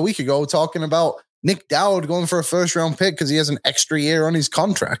a week ago talking about Nick Dowd going for a 1st round pick because he has an extra year on his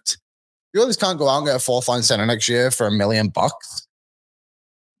contract. You always can't go out and get a 4th line center next year for $1 million.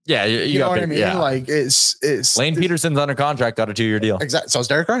 Yeah, you know got what I mean? Yeah. It's Lane Peterson's under contract, got a 2-year deal. Exactly. So is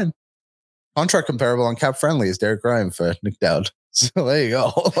Derek Ryan. Contract comparable on cap friendly is Derek Ryan for Nick Dowd. So there you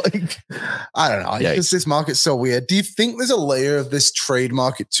go. I don't know. Because this market's so weird. Do you think there's a layer of this trade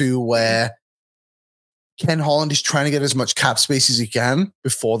market too where Ken Holland is trying to get as much cap space as he can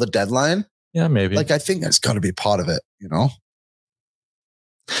before the deadline? Yeah, maybe. I think that's got to be part of it,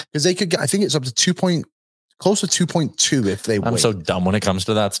 Because they could get, I think it's up to close to 2.2 if they win. I'm so dumb when it comes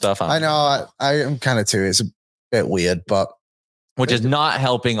to that stuff. I know. I am kind of too. It's a bit weird, but. Which is not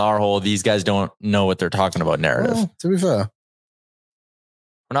helping our whole, these guys don't know what they're talking about narrative. Well, to be fair.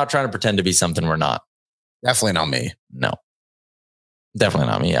 We're not trying to pretend to be something we're not. Definitely not me. No. Definitely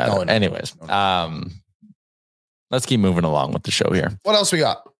not me. No. Anyways. Let's keep moving along with the show here. What else we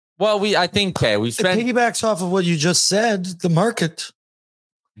got? Well, we spent. It piggybacks off of what you just said, the market.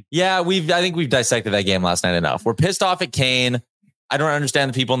 Yeah, I think we've dissected that game last night enough. We're pissed off at Kane. I don't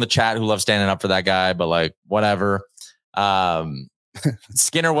understand the people in the chat who love standing up for that guy, but whatever.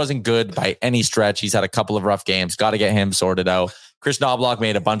 Skinner wasn't good by any stretch. He's had a couple of rough games. Got to get him sorted out. Chris Knobloch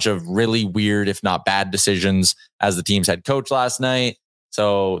made a bunch of really weird, if not bad decisions as the team's head coach last night.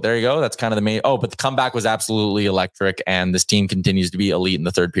 So there you go. That's kind of the main. Oh, but the comeback was absolutely electric, and this team continues to be elite in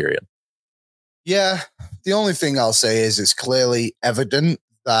the third period. Yeah. The only thing I'll say is it's clearly evident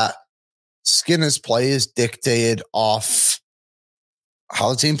that Skinner's play is dictated off how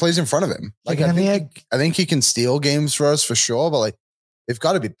the team plays in front of him. Like, I think he can steal games for us for sure, but like, they've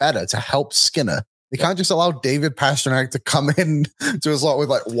got to be better to help Skinner. They can't just allow David Pastrnak to come in to his lot with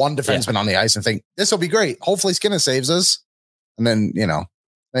like one defenseman on the ice and think this will be great. Hopefully Skinner saves us. And then,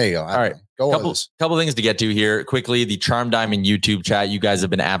 there you go. All right. Couple things to get to here quickly. The Charm Diamond YouTube chat. You guys have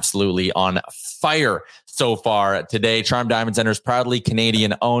been absolutely on fire so far today. Charm Diamond Center is proudly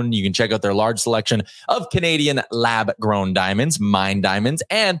Canadian owned. You can check out their large selection of Canadian lab grown diamonds, mine diamonds,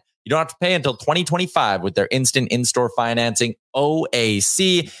 and you don't have to pay until 2025 with their instant in-store financing,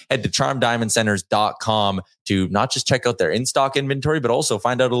 OAC. Head to charmdiamondcenters.com to not just check out their in-stock inventory, but also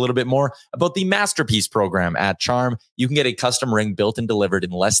find out a little bit more about the Masterpiece program at Charm. You can get a custom ring built and delivered in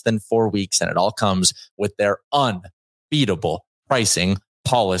less than 4 weeks, and it all comes with their unbeatable pricing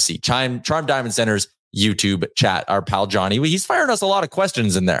policy. Charm Diamond Center's YouTube chat, our pal Johnny, he's firing us a lot of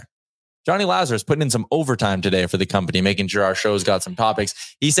questions in there. Johnny Lazarus putting in some overtime today for the company, making sure our show's got some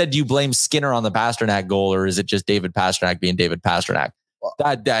topics. He said, do you blame Skinner on the Pastrnak goal, or is it just David Pastrnak being David Pastrnak?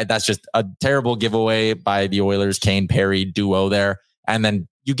 That's just a terrible giveaway by the Oilers, Kane Perry duo there. And then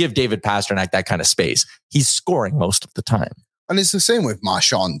you give David Pastrnak that kind of space. He's scoring most of the time. And it's the same with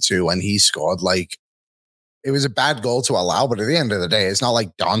Marchand too. When he scored, like, it was a bad goal to allow, but at the end of the day, it's not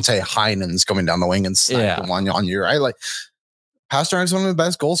like Dante Heinen's coming down the wing and sniping one on you, right? Like, Pasternak's one of the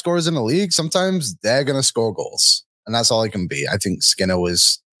best goal scorers in the league. Sometimes they're going to score goals, and that's all it can be. I think Skinner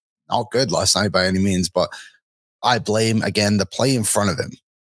was not good last night by any means, but I blame, again, the play in front of him.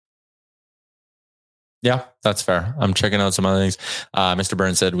 Yeah, that's fair. I'm checking out some other things. Mr.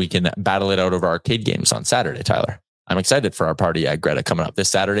 Burns said we can battle it out over arcade games on Saturday, Tyler. I'm excited for our party at Greta coming up this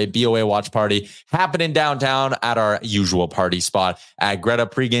Saturday. BOA watch party happening downtown at our usual party spot at Greta.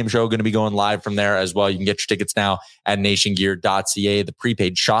 Pregame show going to be going live from there as well. You can get your tickets now at nationgear.ca. The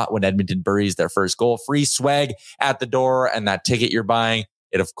prepaid shot when Edmonton buries their first goal. Free swag at the door, and that ticket you're buying,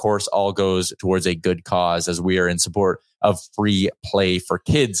 it of course all goes towards a good cause as we are in support of free play for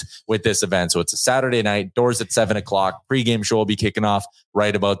kids with this event. So it's a Saturday night, doors at 7:00. Pre-game show will be kicking off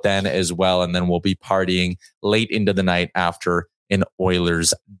right about then as well. And then we'll be partying late into the night after an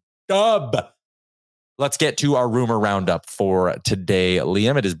Oilers dub. Let's get to our rumor roundup for today,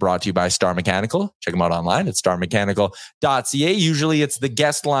 Liam. It is brought to you by Star Mechanical. Check them out online at starmechanical.ca. Usually it's the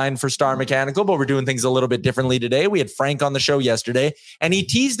guest line for Star Mechanical, but we're doing things a little bit differently today. We had Frank on the show yesterday, and he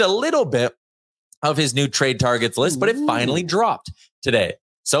teased a little bit of his new trade targets list, but it finally dropped today.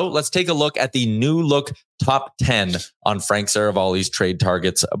 So let's take a look at the new look top 10 on Frank Saravalli's trade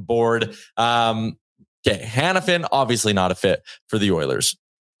targets board. Okay, Hanifin, obviously not a fit for the Oilers.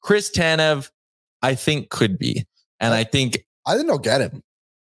 Chris Tanev, I think could be. And I think they'll get him.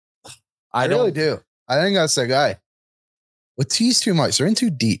 I really do. I think that's the guy. With T's too much. They're in too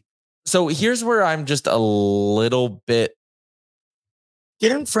deep. So here's where I'm just a little bit.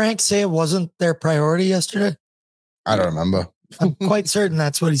 Didn't Frank say it wasn't their priority yesterday? I don't remember. I'm quite certain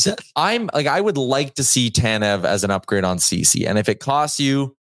that's what he said. I would like to see Tanev as an upgrade on CC. And if it costs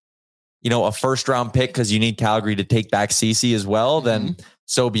you, a first round pick because you need Calgary to take back CC as well, then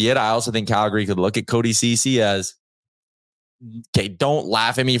so be it. I also think Calgary could look at Cody CC as, okay, don't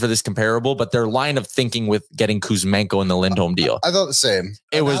laugh at me for this comparable, but their line of thinking with getting Kuzmenko in the Lindholm deal. I thought the same.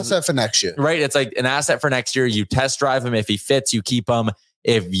 It was an asset for next year. Right? It's like an asset for next year. You test drive him. If he fits, you keep him.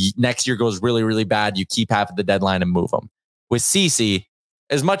 If next year goes really, really bad, you keep half of the deadline and move him. With CC,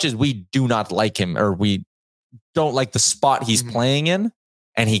 as much as we do not like him or we don't like the spot he's playing in,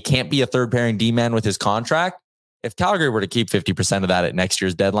 and he can't be a third pairing D-man with his contract, if Calgary were to keep 50% of that at next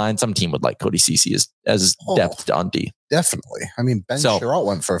year's deadline, some team would like Cody CC as depth on D. Definitely. I mean, Ben Sherratt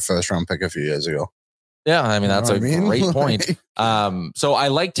went for a first round pick a few years ago. Yeah, I mean, that's a great point. So I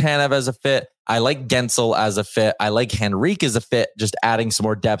like Tanev as a fit. I like Gensel as a fit. I like Henrique as a fit, just adding some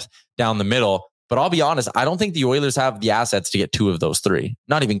more depth down the middle. But I'll be honest, I don't think the Oilers have the assets to get two of those three.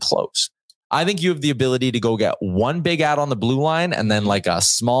 Not even close. I think you have the ability to go get one big ad on the blue line and then like a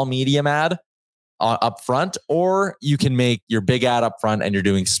small medium ad up front, or you can make your big ad up front and you're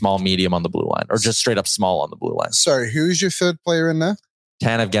doing small medium on the blue line, or just straight up small on the blue line. Sorry, who's your third player in there?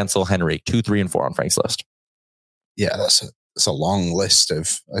 Tanev, Gensel, Henrique, 2, 3, and 4 on Frank's list. Yeah, that's a long list a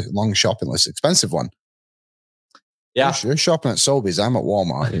long shopping list, expensive one. Yeah, you're shopping at Sobeys. I'm at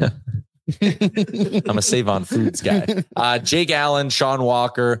Walmart. I'm a Save on Foods guy. Jake Allen, Sean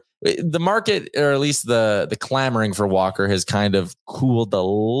Walker. The market, or at least the clamoring for Walker, has kind of cooled a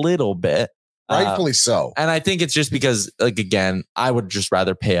little bit. Rightfully so. And I think it's just because, like, again, I would just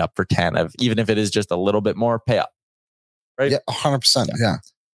rather pay up for Tanev, even if it is just a little bit more, pay up. Right? Yeah, 100%. Yeah.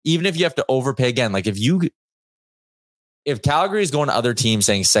 Even if you have to overpay again, like if Calgary is going to other teams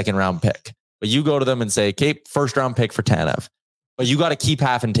saying second round pick, but you go to them and say, okay, first round pick for Tanev, but you got to keep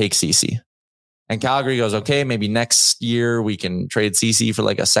half and take CC. And Calgary goes, okay, maybe next year we can trade CC for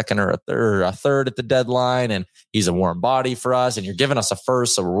like a second or a third at the deadline. And he's a warm body for us. And you're giving us a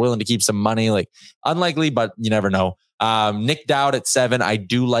first. So we're willing to keep some money. Like, unlikely, but you never know. Nick Dowd at 7. I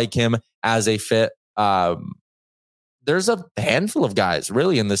do like him as a fit. There's a handful of guys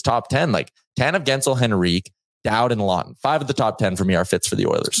really in this top 10, like Tanev, Gensel, Henrique, Dowd, and Lawton. 5 of the top 10 for me are fits for the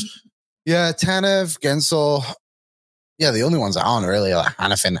Oilers. Yeah, Tanev, Gensel. Yeah, the only ones aren't really like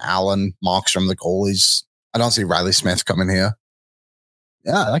Hannafin, Allen, Markstrom, the goalies. I don't see Riley Smith coming here.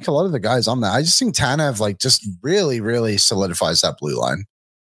 Yeah, I like a lot of the guys on there. I just think Tanev like just really, really solidifies that blue line.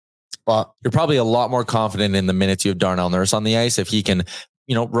 But you're probably a lot more confident in the minutes you have Darnell Nurse on the ice if he can,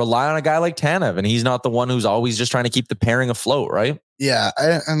 rely on a guy like Tanev, and he's not the one who's always just trying to keep the pairing afloat, right? Yeah,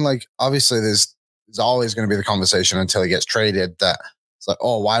 and like obviously there's always going to be the conversation until he gets traded that it's like,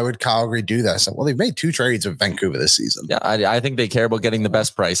 oh, why would Calgary do that? So, well, they've made 2 trades with Vancouver this season. Yeah, I think they care about getting the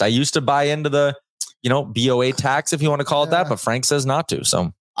best price. I used to buy into the, BOA tax, if you want to call it that, but Frank says not to.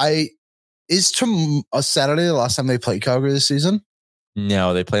 So is a Saturday the last time they played Calgary this season?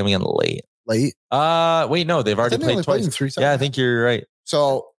 No, they play them again late. Late? Wait, no, they've already played twice. 3 times. Yeah, I think you're right.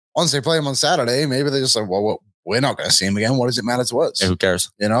 So once they play them on Saturday, maybe they just like, well, we're not going to see him again. What does it matter to us? Yeah, who cares?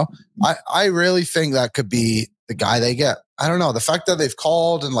 I really think that could be the guy they get. I don't know. The fact that they've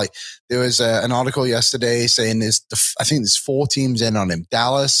called and like there was an article yesterday saying I think there's 4 teams in on him: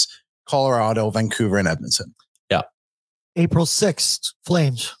 Dallas, Colorado, Vancouver, and Edmonton. Yeah. April 6th,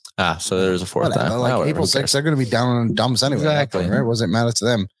 Flames. So there's a 4th time. Like April 6th, they're going to be down on dumps anyway. Exactly. Right? What does it matter to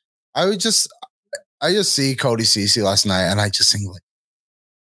them? I just see Cody Ceci last night and I just think like,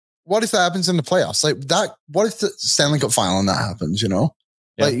 what if that happens in the playoffs? Like that, what if the Stanley Cup final and that happens, Yeah.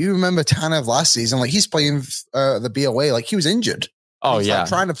 Like you remember Tanev last season, like he's playing the BOA, like he was injured. Oh, he's like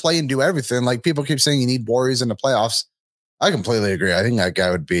trying to play and do everything. Like people keep saying you need Warriors in the playoffs. I completely agree. I think that guy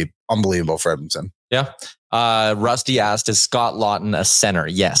would be unbelievable for Edmonton. Yeah. Rusty asked, is Scott Lawton a center?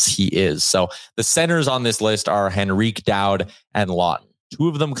 Yes, he is. So the centers on this list are Henrique, Dowd, and Lawton. 2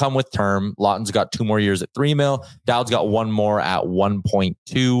 of them come with term. Lawton's got 2 more years at $3 million. Dowd's got 1 more at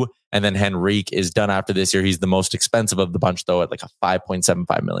 1.2. And then Henrique is done after this year. He's the most expensive of the bunch, though, at like a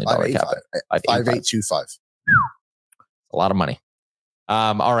 $5.75 million cap. 5.825. A lot of money.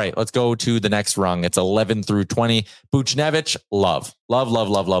 All right, let's go to the next rung. It's 11 through 20. Buchnevich, love.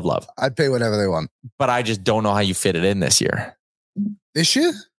 I'd pay whatever they want. But I just don't know how you fit it in this year. This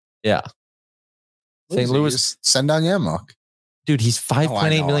year? Yeah. St. Louis. Just send down Yermark. Dude, he's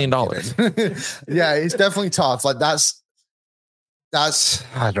 $5.8 million. Yeah, he's definitely tough. Like that's,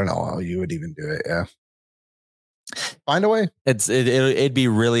 I don't know how you would even do it. Yeah. Find a way. It'd be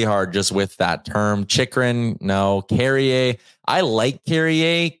really hard just with that term. Chikrin, no. Carrier, I like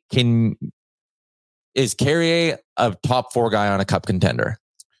Carrier. Is Carrier a top 4 guy on a cup contender?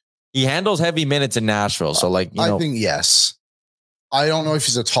 He handles heavy minutes in Nashville. So I think yes. I don't know if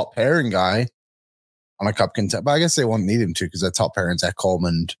he's a top pairing guy on a cup contender, but I guess they won't need him to because their top pairings are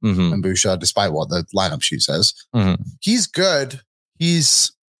Coleman and Bouchard, despite what the lineup sheet says. Mm-hmm. He's good.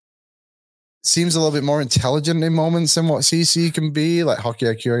 Seems a little bit more intelligent in moments than what CC can be, like hockey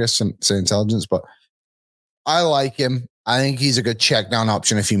IQ, I guess, and say intelligence, but I like him. I think he's a good check down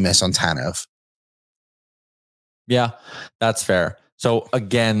option if you miss on Tanev. Yeah, that's fair. So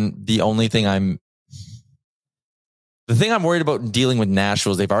again, the thing I'm worried about in dealing with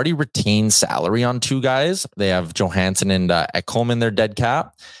Nashville is they've already retained salary on 2 guys. They have Johansson and Ekholm in their dead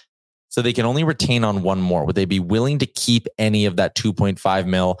cap. So they can only retain on 1 more. Would they be willing to keep any of that 2.5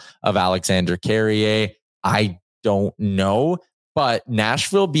 mil of Alexander Carrier? I don't know. But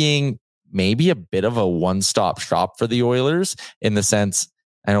Nashville being maybe a bit of a one-stop shop for the Oilers in the sense,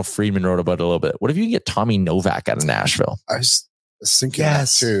 I know Friedman wrote about it a little bit. What if you get Tommy Novak out of Nashville? I was thinking that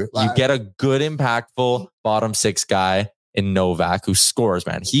too. You get a good, impactful bottom 6 guy in Novak who scores,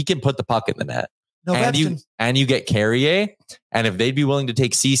 man. He can put the puck in the net. And you get Carrier, and if they'd be willing to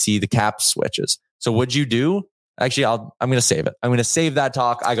take CC, the cap switches. So what'd you do? Actually, I'm going to save it. I'm going to save that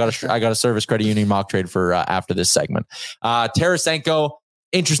talk. I got a Service Credit Union mock trade for after this segment. Tarasenko,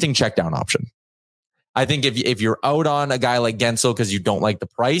 interesting check down option. I think if you're out on a guy like Gensel because you don't like the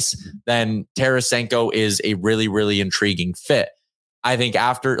price, then Tarasenko is a really, really intriguing fit. I think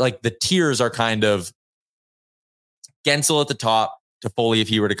after like the tiers are kind of Gensel at the top, Toffoli if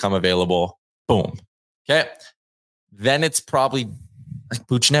he were to come available. Boom. Okay. Then it's probably like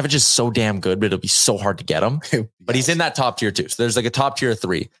Buchnevich is so damn good, but it'll be so hard to get him. But he's in that top tier too. So there's like a top tier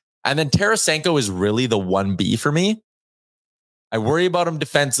 3. And then Tarasenko is really the 1B for me. I worry about him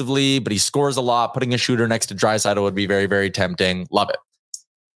defensively, but he scores a lot. Putting a shooter next to Draisaitl would be very, very tempting. Love it.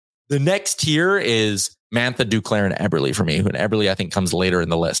 The next tier is Mantha, Duclair, and Eberle for me. And Eberle, I think, comes later in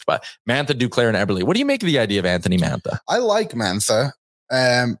the list. But Mantha, Duclair, and Eberle. What do you make of the idea of Anthony Mantha? I like Mantha.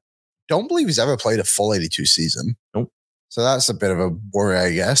 Don't believe he's ever played a full 82 season. Nope. So that's a bit of a worry,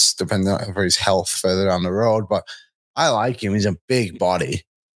 I guess, depending on his health further down the road. But I like him. He's a big body.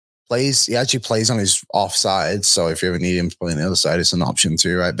 He actually plays on his offside. So if you ever need him to play on the other side, it's an option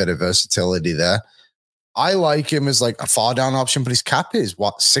too, right? Bit of versatility there. I like him as like a far down option, but his cap is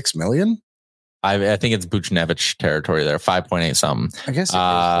what, 6 million? I think it's Buchnevich territory there, 5.8 something. I guess it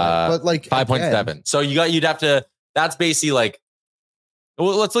is, but like 5.7. So you'd have to, that's basically like,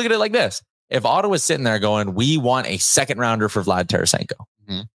 well, let's look at it like this. If Ottawa's sitting there going, we want a second rounder for Vlad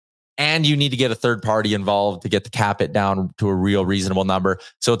Tarasenko, and you need to get a third party involved to get the cap it down to a real reasonable number.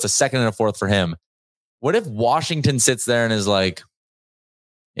 So it's a second and a fourth for him. What if Washington sits there and is like,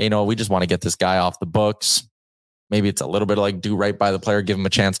 you know, we just want to get this guy off the books. Maybe it's a little bit like do right by the player, give him a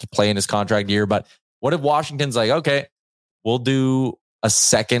chance to play in his contract year. But what if Washington's like, okay, we'll do a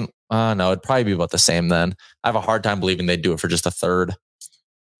second. No, it'd probably be about the same then. I have a hard time believing they'd do it for just a third.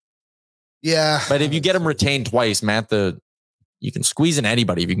 Yeah. But if you get him retained twice, Mantha, you can squeeze in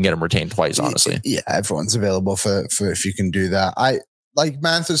anybody if you can get him retained twice, honestly. Yeah, everyone's available for if you can do that. I like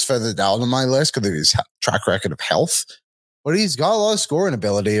Mantha's further down on my list because of his track record of health. But he's got a lot of scoring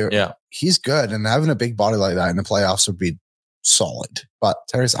ability. Yeah. He's good. And having a big body like that in the playoffs would be solid. But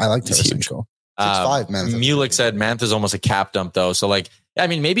I like Tarasenko. 6'5", Mantha. Mulek said Mantha's almost a cap dump, though. So, like, I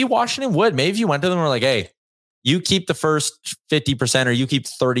mean, maybe Washington would. Maybe if you went to them and were like, hey, you keep the first 50% or you keep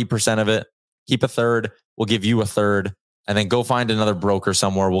 30% of it, keep a third, we'll give you a third, and then go find another broker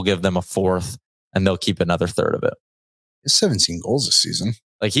somewhere. We'll give them a fourth, and they'll keep another third of it. He's 17 goals this season.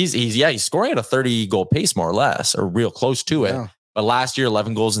 Like he's scoring at a 30 goal pace more or less, or real close to it. Yeah. But last year,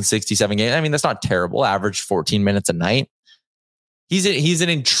 11 goals in 67 games. I mean, that's not terrible. Average 14 minutes a night. He's an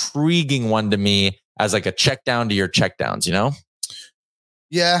intriguing one to me as like a check down to your check downs, you know?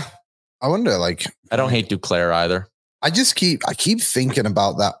 Yeah. I wonder, like, I don't hate Duclair either. I keep thinking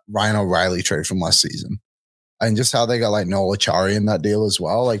about that Ryan O'Reilly trade from last season and just how they got like Noah Chari in that deal as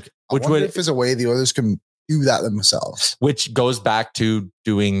well. Like, if there's a way the others can do that themselves, which goes back to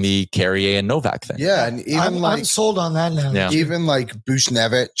doing the Carrier and Novak thing. Yeah, and even I'm sold on that now. Yeah. Even like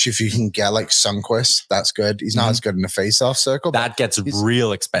Buchnevich, if you can get like Sundqvist, that's good. He's not as good in the face-off circle. That gets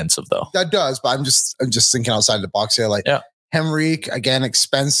real expensive though. That does, but I'm just thinking outside the box here. Like Henrique, again,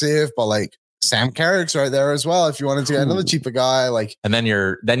 expensive, but like Sam Carrick's right there as well. If you wanted to get another cheaper guy, like, and then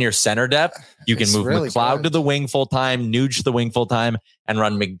your center depth, you can move really McLeod to the wing full time, Nuge to the wing full time, and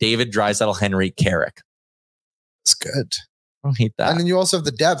run McDavid, Draisaitl, Henrique, Carrick. It's good. I don't hate that. And then you also have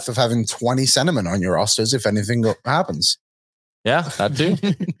the depth of having 20 centermen on your rosters if anything happens. Yeah, that too.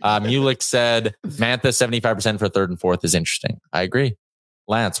 Mulek said Mantha 75% for third and fourth is interesting. I agree.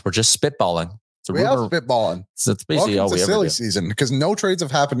 Lance, we're just spitballing. We are spitballing. So it's basically all we ever silly do. Season because no trades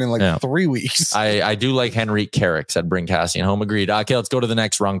have happened in like 3 weeks. I do like Henrique Carrick, said Bring Cassian home. Agreed. Okay, let's go to the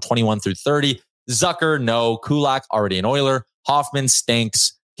next rung, 21 through 30. Zucker, no. Kulak, already an Oiler. Hoffman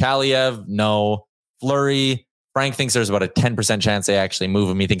stinks. Kaliev, no. Fleury. Frank thinks there's about a 10% chance they actually move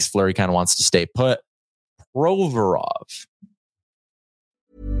him. He thinks Fleury kind of wants to stay put. Provorov.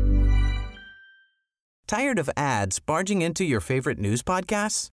 Tired of ads barging into your favorite news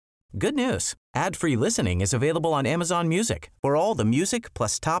podcasts? Good news. Ad-free listening is available on Amazon Music for all the music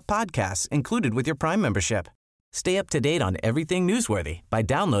plus top podcasts included with your Prime membership. Stay up to date on everything newsworthy by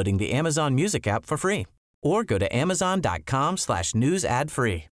downloading the Amazon Music app for free or go to amazon.com/news ad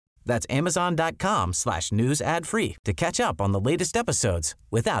free. That's amazon.com/news ad free to catch up on the latest episodes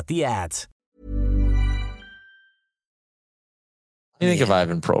without the ads. What do you think of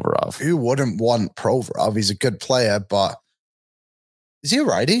Ivan Provorov? Who wouldn't want Provorov? He's a good player, but is he a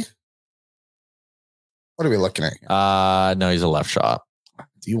righty? What are we looking at? No, he's a left shot.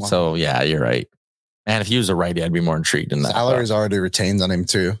 Yeah, you're right. And if he was a righty, I'd be more intrigued in that. Salary's already retained on him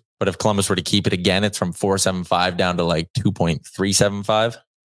too. But if Columbus were to keep it again, it's from 4.75 down to like 2.375.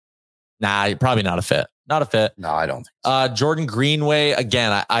 Nah, probably not a fit. Not a fit. No, I don't think so. Jordan Greenway,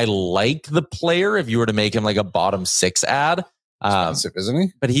 again, I like the player if you were to make him like a bottom 6 ad. Expensive, isn't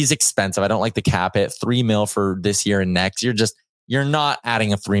he? But he's expensive. I don't like the cap hit. $3 million for this year and next. You're not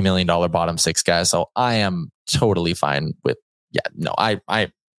adding a $3 million bottom 6 guy. So I am totally fine with no,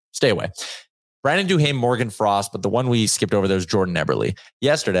 I stay away. Brandon Duhaime, Morgan Frost, but the one we skipped over there is Jordan Eberle.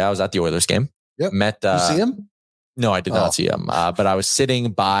 Yesterday, I was at the Oilers game. Yep. Met. You see him? No, I did not see him. But I was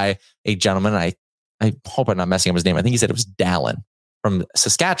sitting by a gentleman. I hope I'm not messing up his name. I think he said it was Dallin from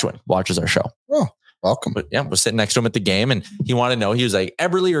Saskatchewan. Watches our show. Oh, welcome. But yeah, was sitting next to him at the game, and he wanted to know. He was like,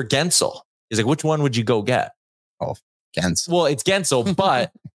 Eberle or Gensel? He's like, which one would you go get? Oh, Gensel. Well, it's Gensel,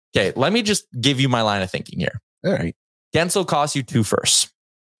 but okay. Let me just give you my line of thinking here. All right. Gensel costs you 2 firsts.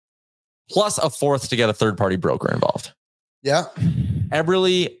 Plus a 4th to get a third-party broker involved. Yeah.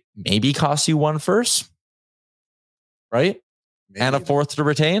 Eberle maybe costs you 1 first, right? Maybe. And a 4th to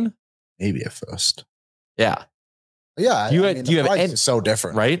retain? Maybe a first. Yeah. Yeah. Do you have any, so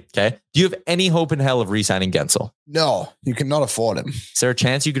different. Right? Okay. Do you have any hope in hell of re-signing Gensel? No, you cannot afford him. Is there a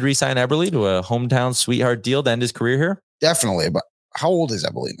chance you could re-sign Eberle to a hometown sweetheart deal to end his career here? Definitely. But how old is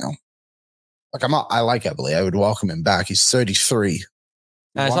Eberle now? Like, I like Eberle. I would welcome him back. He's 33.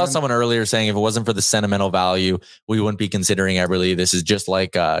 I saw someone earlier saying if it wasn't for the sentimental value, we wouldn't be considering Eberle. This is just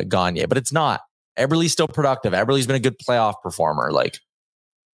like Gagne, but it's not. Eberle's still productive. Eberle's been a good playoff performer. Like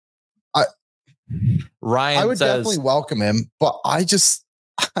Ryan I would says, definitely welcome him, but I'm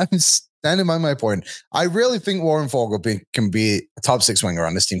standing by my point. I really think Warren Fogle can be a top 6 winger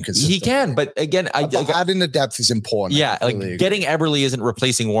on this team consistently. he can, but again, adding the depth is important. Yeah, like getting Eberle isn't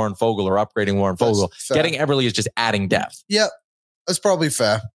replacing Warren Fogle or upgrading Warren Fogle. Getting Eberle is just adding depth. Yeah, that's probably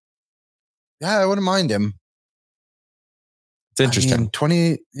fair. Yeah, I wouldn't mind him. It's interesting. I mean,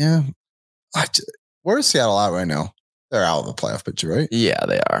 20, yeah. Where's Seattle at right now? They're out of the playoff picture, right? Yeah,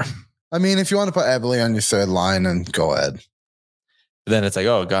 they are. I mean, if you want to put Eberle on your third line, and go ahead. But then it's like,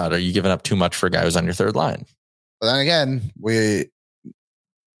 oh God, are you giving up too much for a guy who's on your third line? But then again, the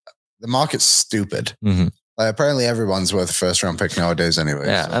market's stupid. Mm-hmm. Like, apparently everyone's worth a first round pick nowadays anyway.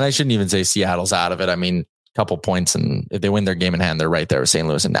 Yeah, so. and I shouldn't even say Seattle's out of it. I mean, a couple points, and if they win their game in hand, they're right there with St.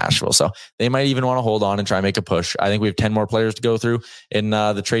 Louis and Nashville. So they might even want to hold on and try and make a push. I think we have 10 more players to go through in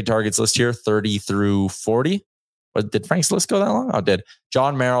the trade targets list here, 30 through 40. But did Frank's list go that long? Oh, it did.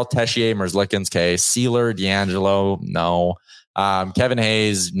 John Merrill, Tessier, Merzlikins, Sealer, D'Angelo, no. Kevin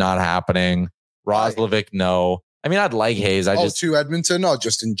Hayes, not happening. Roslovic, no. I mean, I'd like Hayes. To Edmonton, or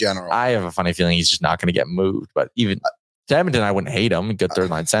just in general? I have a funny feeling he's just not going to get moved. But even to Edmonton, I wouldn't hate him. Good third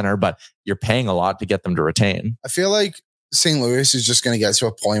line center, but you're paying a lot to get them to retain. I feel like St. Louis is just going to get to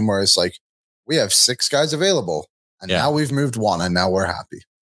a point where it's like, we have 6 guys available, and now we've moved 1, and now we're happy.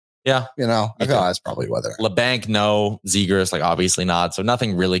 Yeah. You know, I feel that's probably where they're at. LeBanc, no. Zegers, like obviously not. So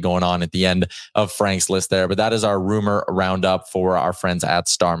nothing really going on at the end of Frank's list there. But that is our rumor roundup for our friends at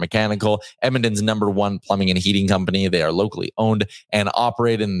Star Mechanical, Edmonton's #1 plumbing and heating company. They are locally owned and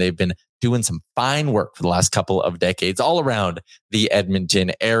operated, and they've been doing some fine work for the last couple of decades all around the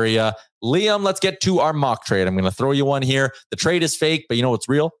Edmonton area. Liam, let's get to our mock trade. I'm going to throw you one here. The trade is fake, but you know what's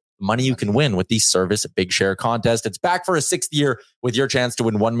real? Money you can win with the Service Big Share contest. It's back for a 6th year with your chance to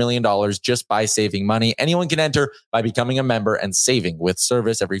win $1 million just by saving money. Anyone can enter by becoming a member and saving with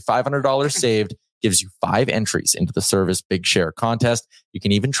Service. Every $500 saved gives you 5 entries into the Service Big Share contest. You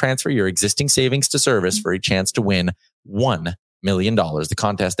can even transfer your existing savings to Service for a chance to win $1 million. The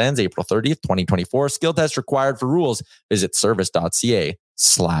contest ends April 30th, 2024. Skill test required for rules. Visit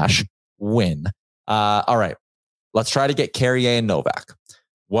service.ca/win. All right. Let's try to get Carrier and Novak.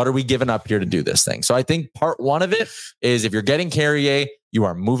 What are we giving up here to do this thing? So I think part 1 of it is if you're getting Carrier, you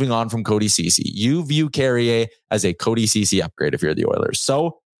are moving on from Cody Ceci. You view Carrier as a Cody Ceci upgrade if you're the Oilers.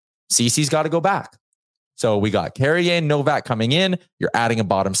 So Ceci's got to go back. So we got Carrier and Novak coming in. You're adding a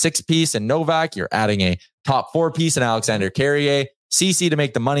bottom 6 piece in Novak. You're adding a top 4 piece in Alexander Carrier. Ceci to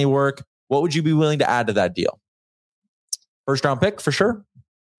make the money work. What would you be willing to add to that deal? First round pick for sure?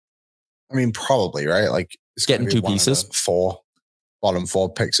 I mean, probably, right? Like it's getting 2 pieces. Bottom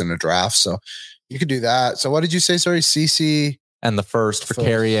 4 picks in the draft. So you could do that. So what did you say? Sorry, Ceci. And the first for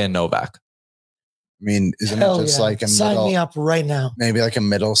Carrier and Novak. I mean, isn't it just like a sign me up right now? Maybe like a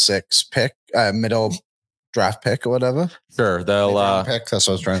middle 6 pick, middle draft pick or whatever. Sure. They'll pick. That's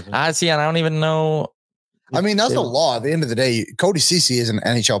what I was trying to I see. And I don't even know. I mean, that's a law. At the end of the day, Cody Ceci is an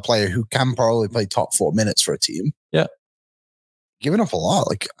NHL player who can probably play top 4 minutes for a team. Yeah. Giving up a lot.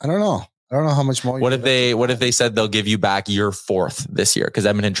 Like, I don't know. I don't know how much more. What if they said they'll give you back your 4th this year? Because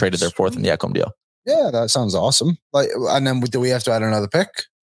Edmonton traded their 4th in the Ekholm deal. Yeah, that sounds awesome. Like, and then do we have to add another pick?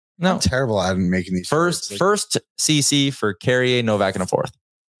 No. I'm terrible at making these. First CC for Carrier, Novak, and a 4th.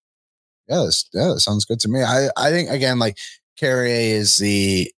 Yeah, that sounds good to me. I think again, like Carrier is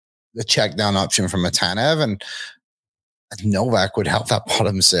the check down option from Matanev, and Novak would help that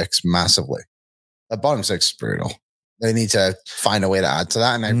bottom 6 massively. That bottom 6 is brutal. They need to find a way to add to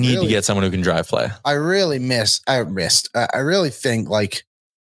that. And I need to get someone who can drive play. I really think like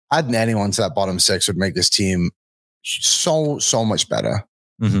adding anyone to that bottom six would make this team so much better.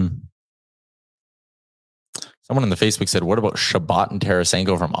 Mm-hmm. Someone in the Facebook said, what about Shabbat and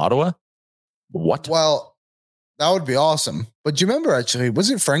Tarasenko from Ottawa? What? Well, that would be awesome. But do you remember actually, was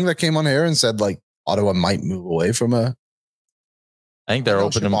it Frank that came on here and said like Ottawa might move away from a... I think they're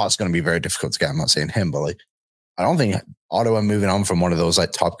open. It's going to be very difficult to get. I'm not saying him, but like, I don't think Ottawa moving on from one of those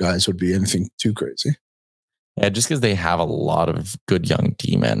like top guys would be anything too crazy. Yeah, just because they have a lot of good young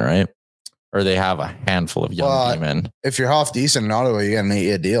D-men, right? Or they have a handful of young D-men. If you're half decent in Ottawa, you're going to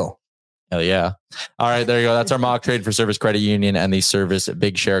need a deal. Hell yeah. All right, there you go. That's our mock trade for Service Credit Union and the Service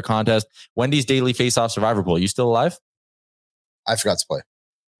Big Share Contest. Wendy's Daily Face-Off Survivor Pool. You still alive? I forgot to play.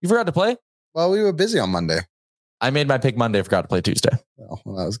 You forgot to play? Well, we were busy on Monday. I made my pick Monday. Forgot to play Tuesday. Oh,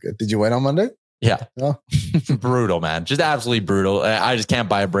 well, that was good. Did you win on Monday? Yeah. Oh. Brutal, man. Just absolutely brutal. I just can't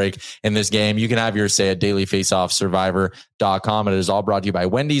buy a break in this game. You can have your say at dailyfaceoffsurvivor.com. It is all brought to you by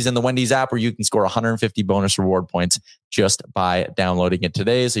Wendy's and the Wendy's app, where you can score 150 bonus reward points just by downloading it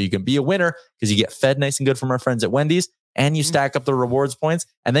today. So you can be a winner because you get fed nice and good from our friends at Wendy's, and you stack up the rewards points,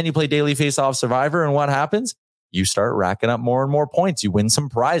 and then you play Daily Face-Off Survivor. And what happens? You start racking up more and more points. You win some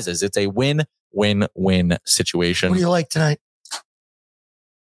prizes. It's a win-win-win situation. What do you like tonight?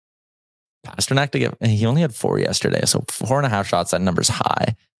 Pasternak to get, he only had 4 yesterday, so 4.5 shots. That number's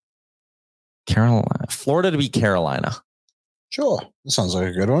high. Florida to beat Carolina. Sure, that sounds like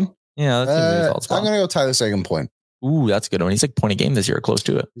a good one. Yeah, that's I'm gonna go Tyler Seguin point. Ooh, that's a good one. He's like point a game this year, close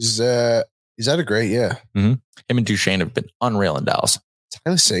to it. He's had a great year. Mm-hmm. Him and Duchesne have been unreal in Dallas.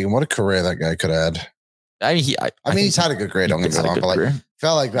 Tyler Seguin, what a career that guy could have had. I mean, he's had a good career. Don't get me wrong, but like,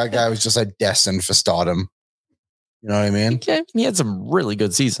 felt like that guy was just like destined for stardom. You know what I mean? Yeah, he had some really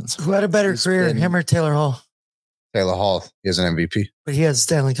good seasons. Who had a better career, him or Taylor Hall? Taylor Hall. He has an MVP. But he has a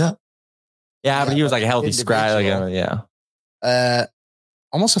Stanley Cup. Yeah, but he was like a healthy scratch.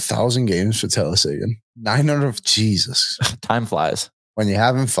 Almost 1,000 games for Taylor Seguin. 900. Jesus. Time flies. When you're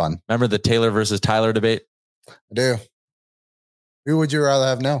having fun. Remember the Taylor versus Tyler debate? I do. Who would you rather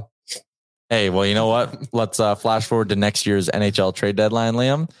have now? Hey, well, you know what? Let's flash forward to next year's NHL trade deadline,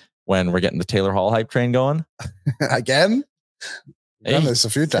 Liam, when we're getting the Taylor Hall hype train going. Again? Hey, done this a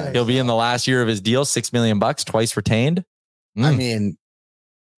few times. He'll be in the last year of his deal, $6 million, twice retained. I mean,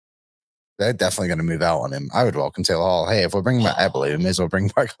 they're definitely going to move out on him. I would welcome Taylor Hall. Hey, if we're bringing back Eberle, we may as well bring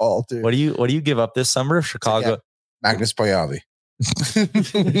back Hall too. What do you give up this summer if Chicago? Magnus Poyavi.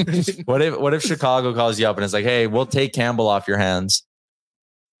 What if Chicago calls you up and it's like, hey, we'll take Campbell off your hands,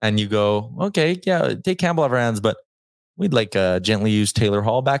 and you go, okay, yeah, take Campbell off our hands, but we'd like gently use Taylor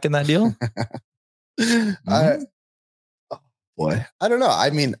Hall back in that deal. Boy, I don't know. I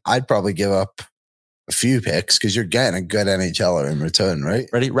mean, I'd probably give up a few picks because you're getting a good NHLer in return, right?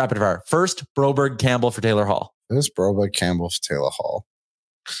 Ready? Rapid fire. First, Broberg, Campbell for Taylor Hall. First, Broberg, Campbell for Taylor Hall.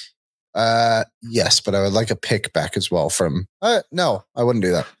 Yes, but I would like a pick back as well from... no, I wouldn't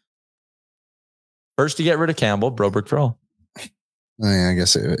do that. First to get rid of Campbell, Broberg for Hall. Yeah, I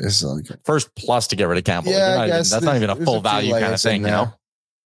guess it is like... First plus to get rid of Campbell. Yeah, I guess that's not even a full value kind of thing, you know?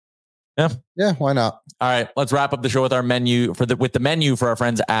 Yeah, why not? All right, let's wrap up the show with our menu with the menu for our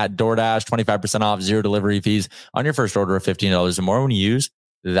friends at DoorDash. 25% off, 0 delivery fees on your first order of $15 or more when you use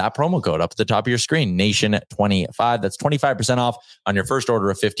that promo code up at the top of your screen, Nation25. That's 25% off on your first order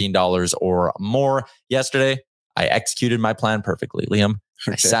of $15 or more. Yesterday, I executed my plan perfectly, Liam.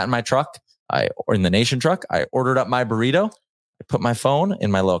 Okay. I sat in my truck, or in the Nation truck. I ordered up my burrito. I put my phone in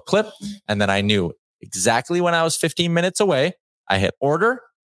my little clip, and then I knew exactly when I was 15 minutes away. I hit order,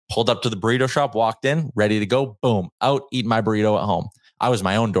 pulled up to the burrito shop, walked in, ready to go. Boom, out, eat my burrito at home. I was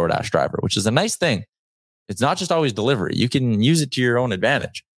my own DoorDash driver, which is a nice thing. It's not just always delivery. You can use it to your own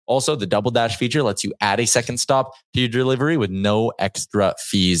advantage. Also, the Double Dash feature lets you add a second stop to your delivery with no extra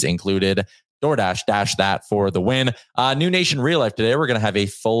fees included. DoorDash, dash that for the win. New Nation Real Life today. We're going to have a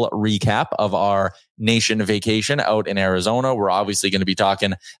full recap of our Nation vacation out in Arizona. We're obviously going to be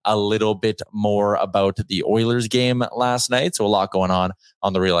talking a little bit more about the Oilers game last night. So a lot going on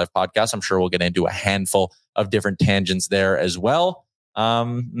the Real Life podcast. I'm sure we'll get into a handful of different tangents there as well.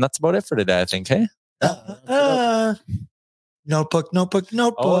 And that's about it for today, I think. Hey. Notebook. Oh,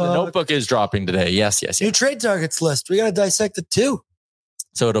 the notebook is dropping today. Yes. New trade targets list. We got to dissect it too.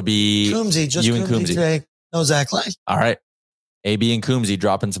 So it'll be Coombsy, just you and Coombsy today. No Zach Lang. All right. AB and Coombsy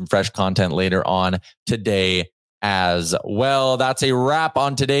dropping some fresh content later on today as well. That's a wrap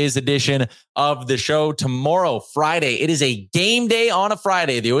on today's edition of the show. Tomorrow, Friday, it is a game day on a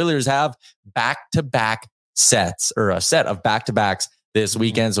Friday. The Oilers have back-to-back sets, or a set of back-to-backs this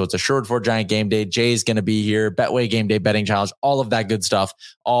weekend. So it's assured for Giant Game Day. Jay's going to be here. Betway Game Day Betting Challenge, all of that good stuff,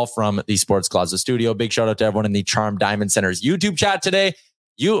 all from the Sports Closet Studio. Big shout out to everyone in the Charm Diamond Center's YouTube chat today.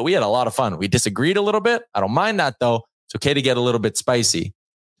 We had a lot of fun. We disagreed a little bit. I don't mind that though. It's okay to get a little bit spicy.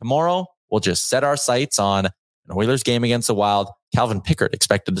 Tomorrow, we'll just set our sights on an Oilers game against the Wild. Calvin Pickard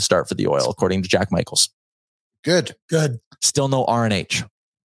expected to start for the Oil, according to Jack Michaels. Good. Still no RNH.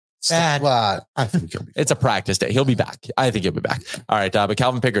 Bad. Well, I think he'll be. It's a practice day. He'll be back. I think he'll be back. All right. But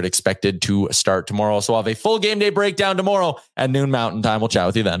Calvin Pickard expected to start tomorrow. So we'll have a full game day breakdown tomorrow at noon Mountain Time. We'll chat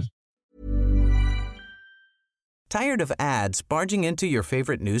with you then. Tired of ads barging into your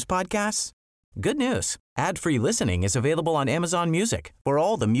favorite news podcasts? Good news. Ad-free listening is available on Amazon Music for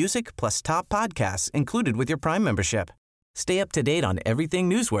all the music plus top podcasts included with your Prime membership. Stay up to date on everything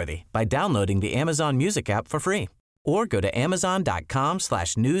newsworthy by downloading the Amazon Music app for free or go to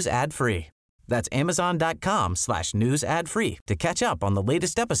amazon.com/news ad free. That's amazon.com/news ad free to catch up on the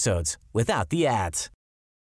latest episodes without the ads.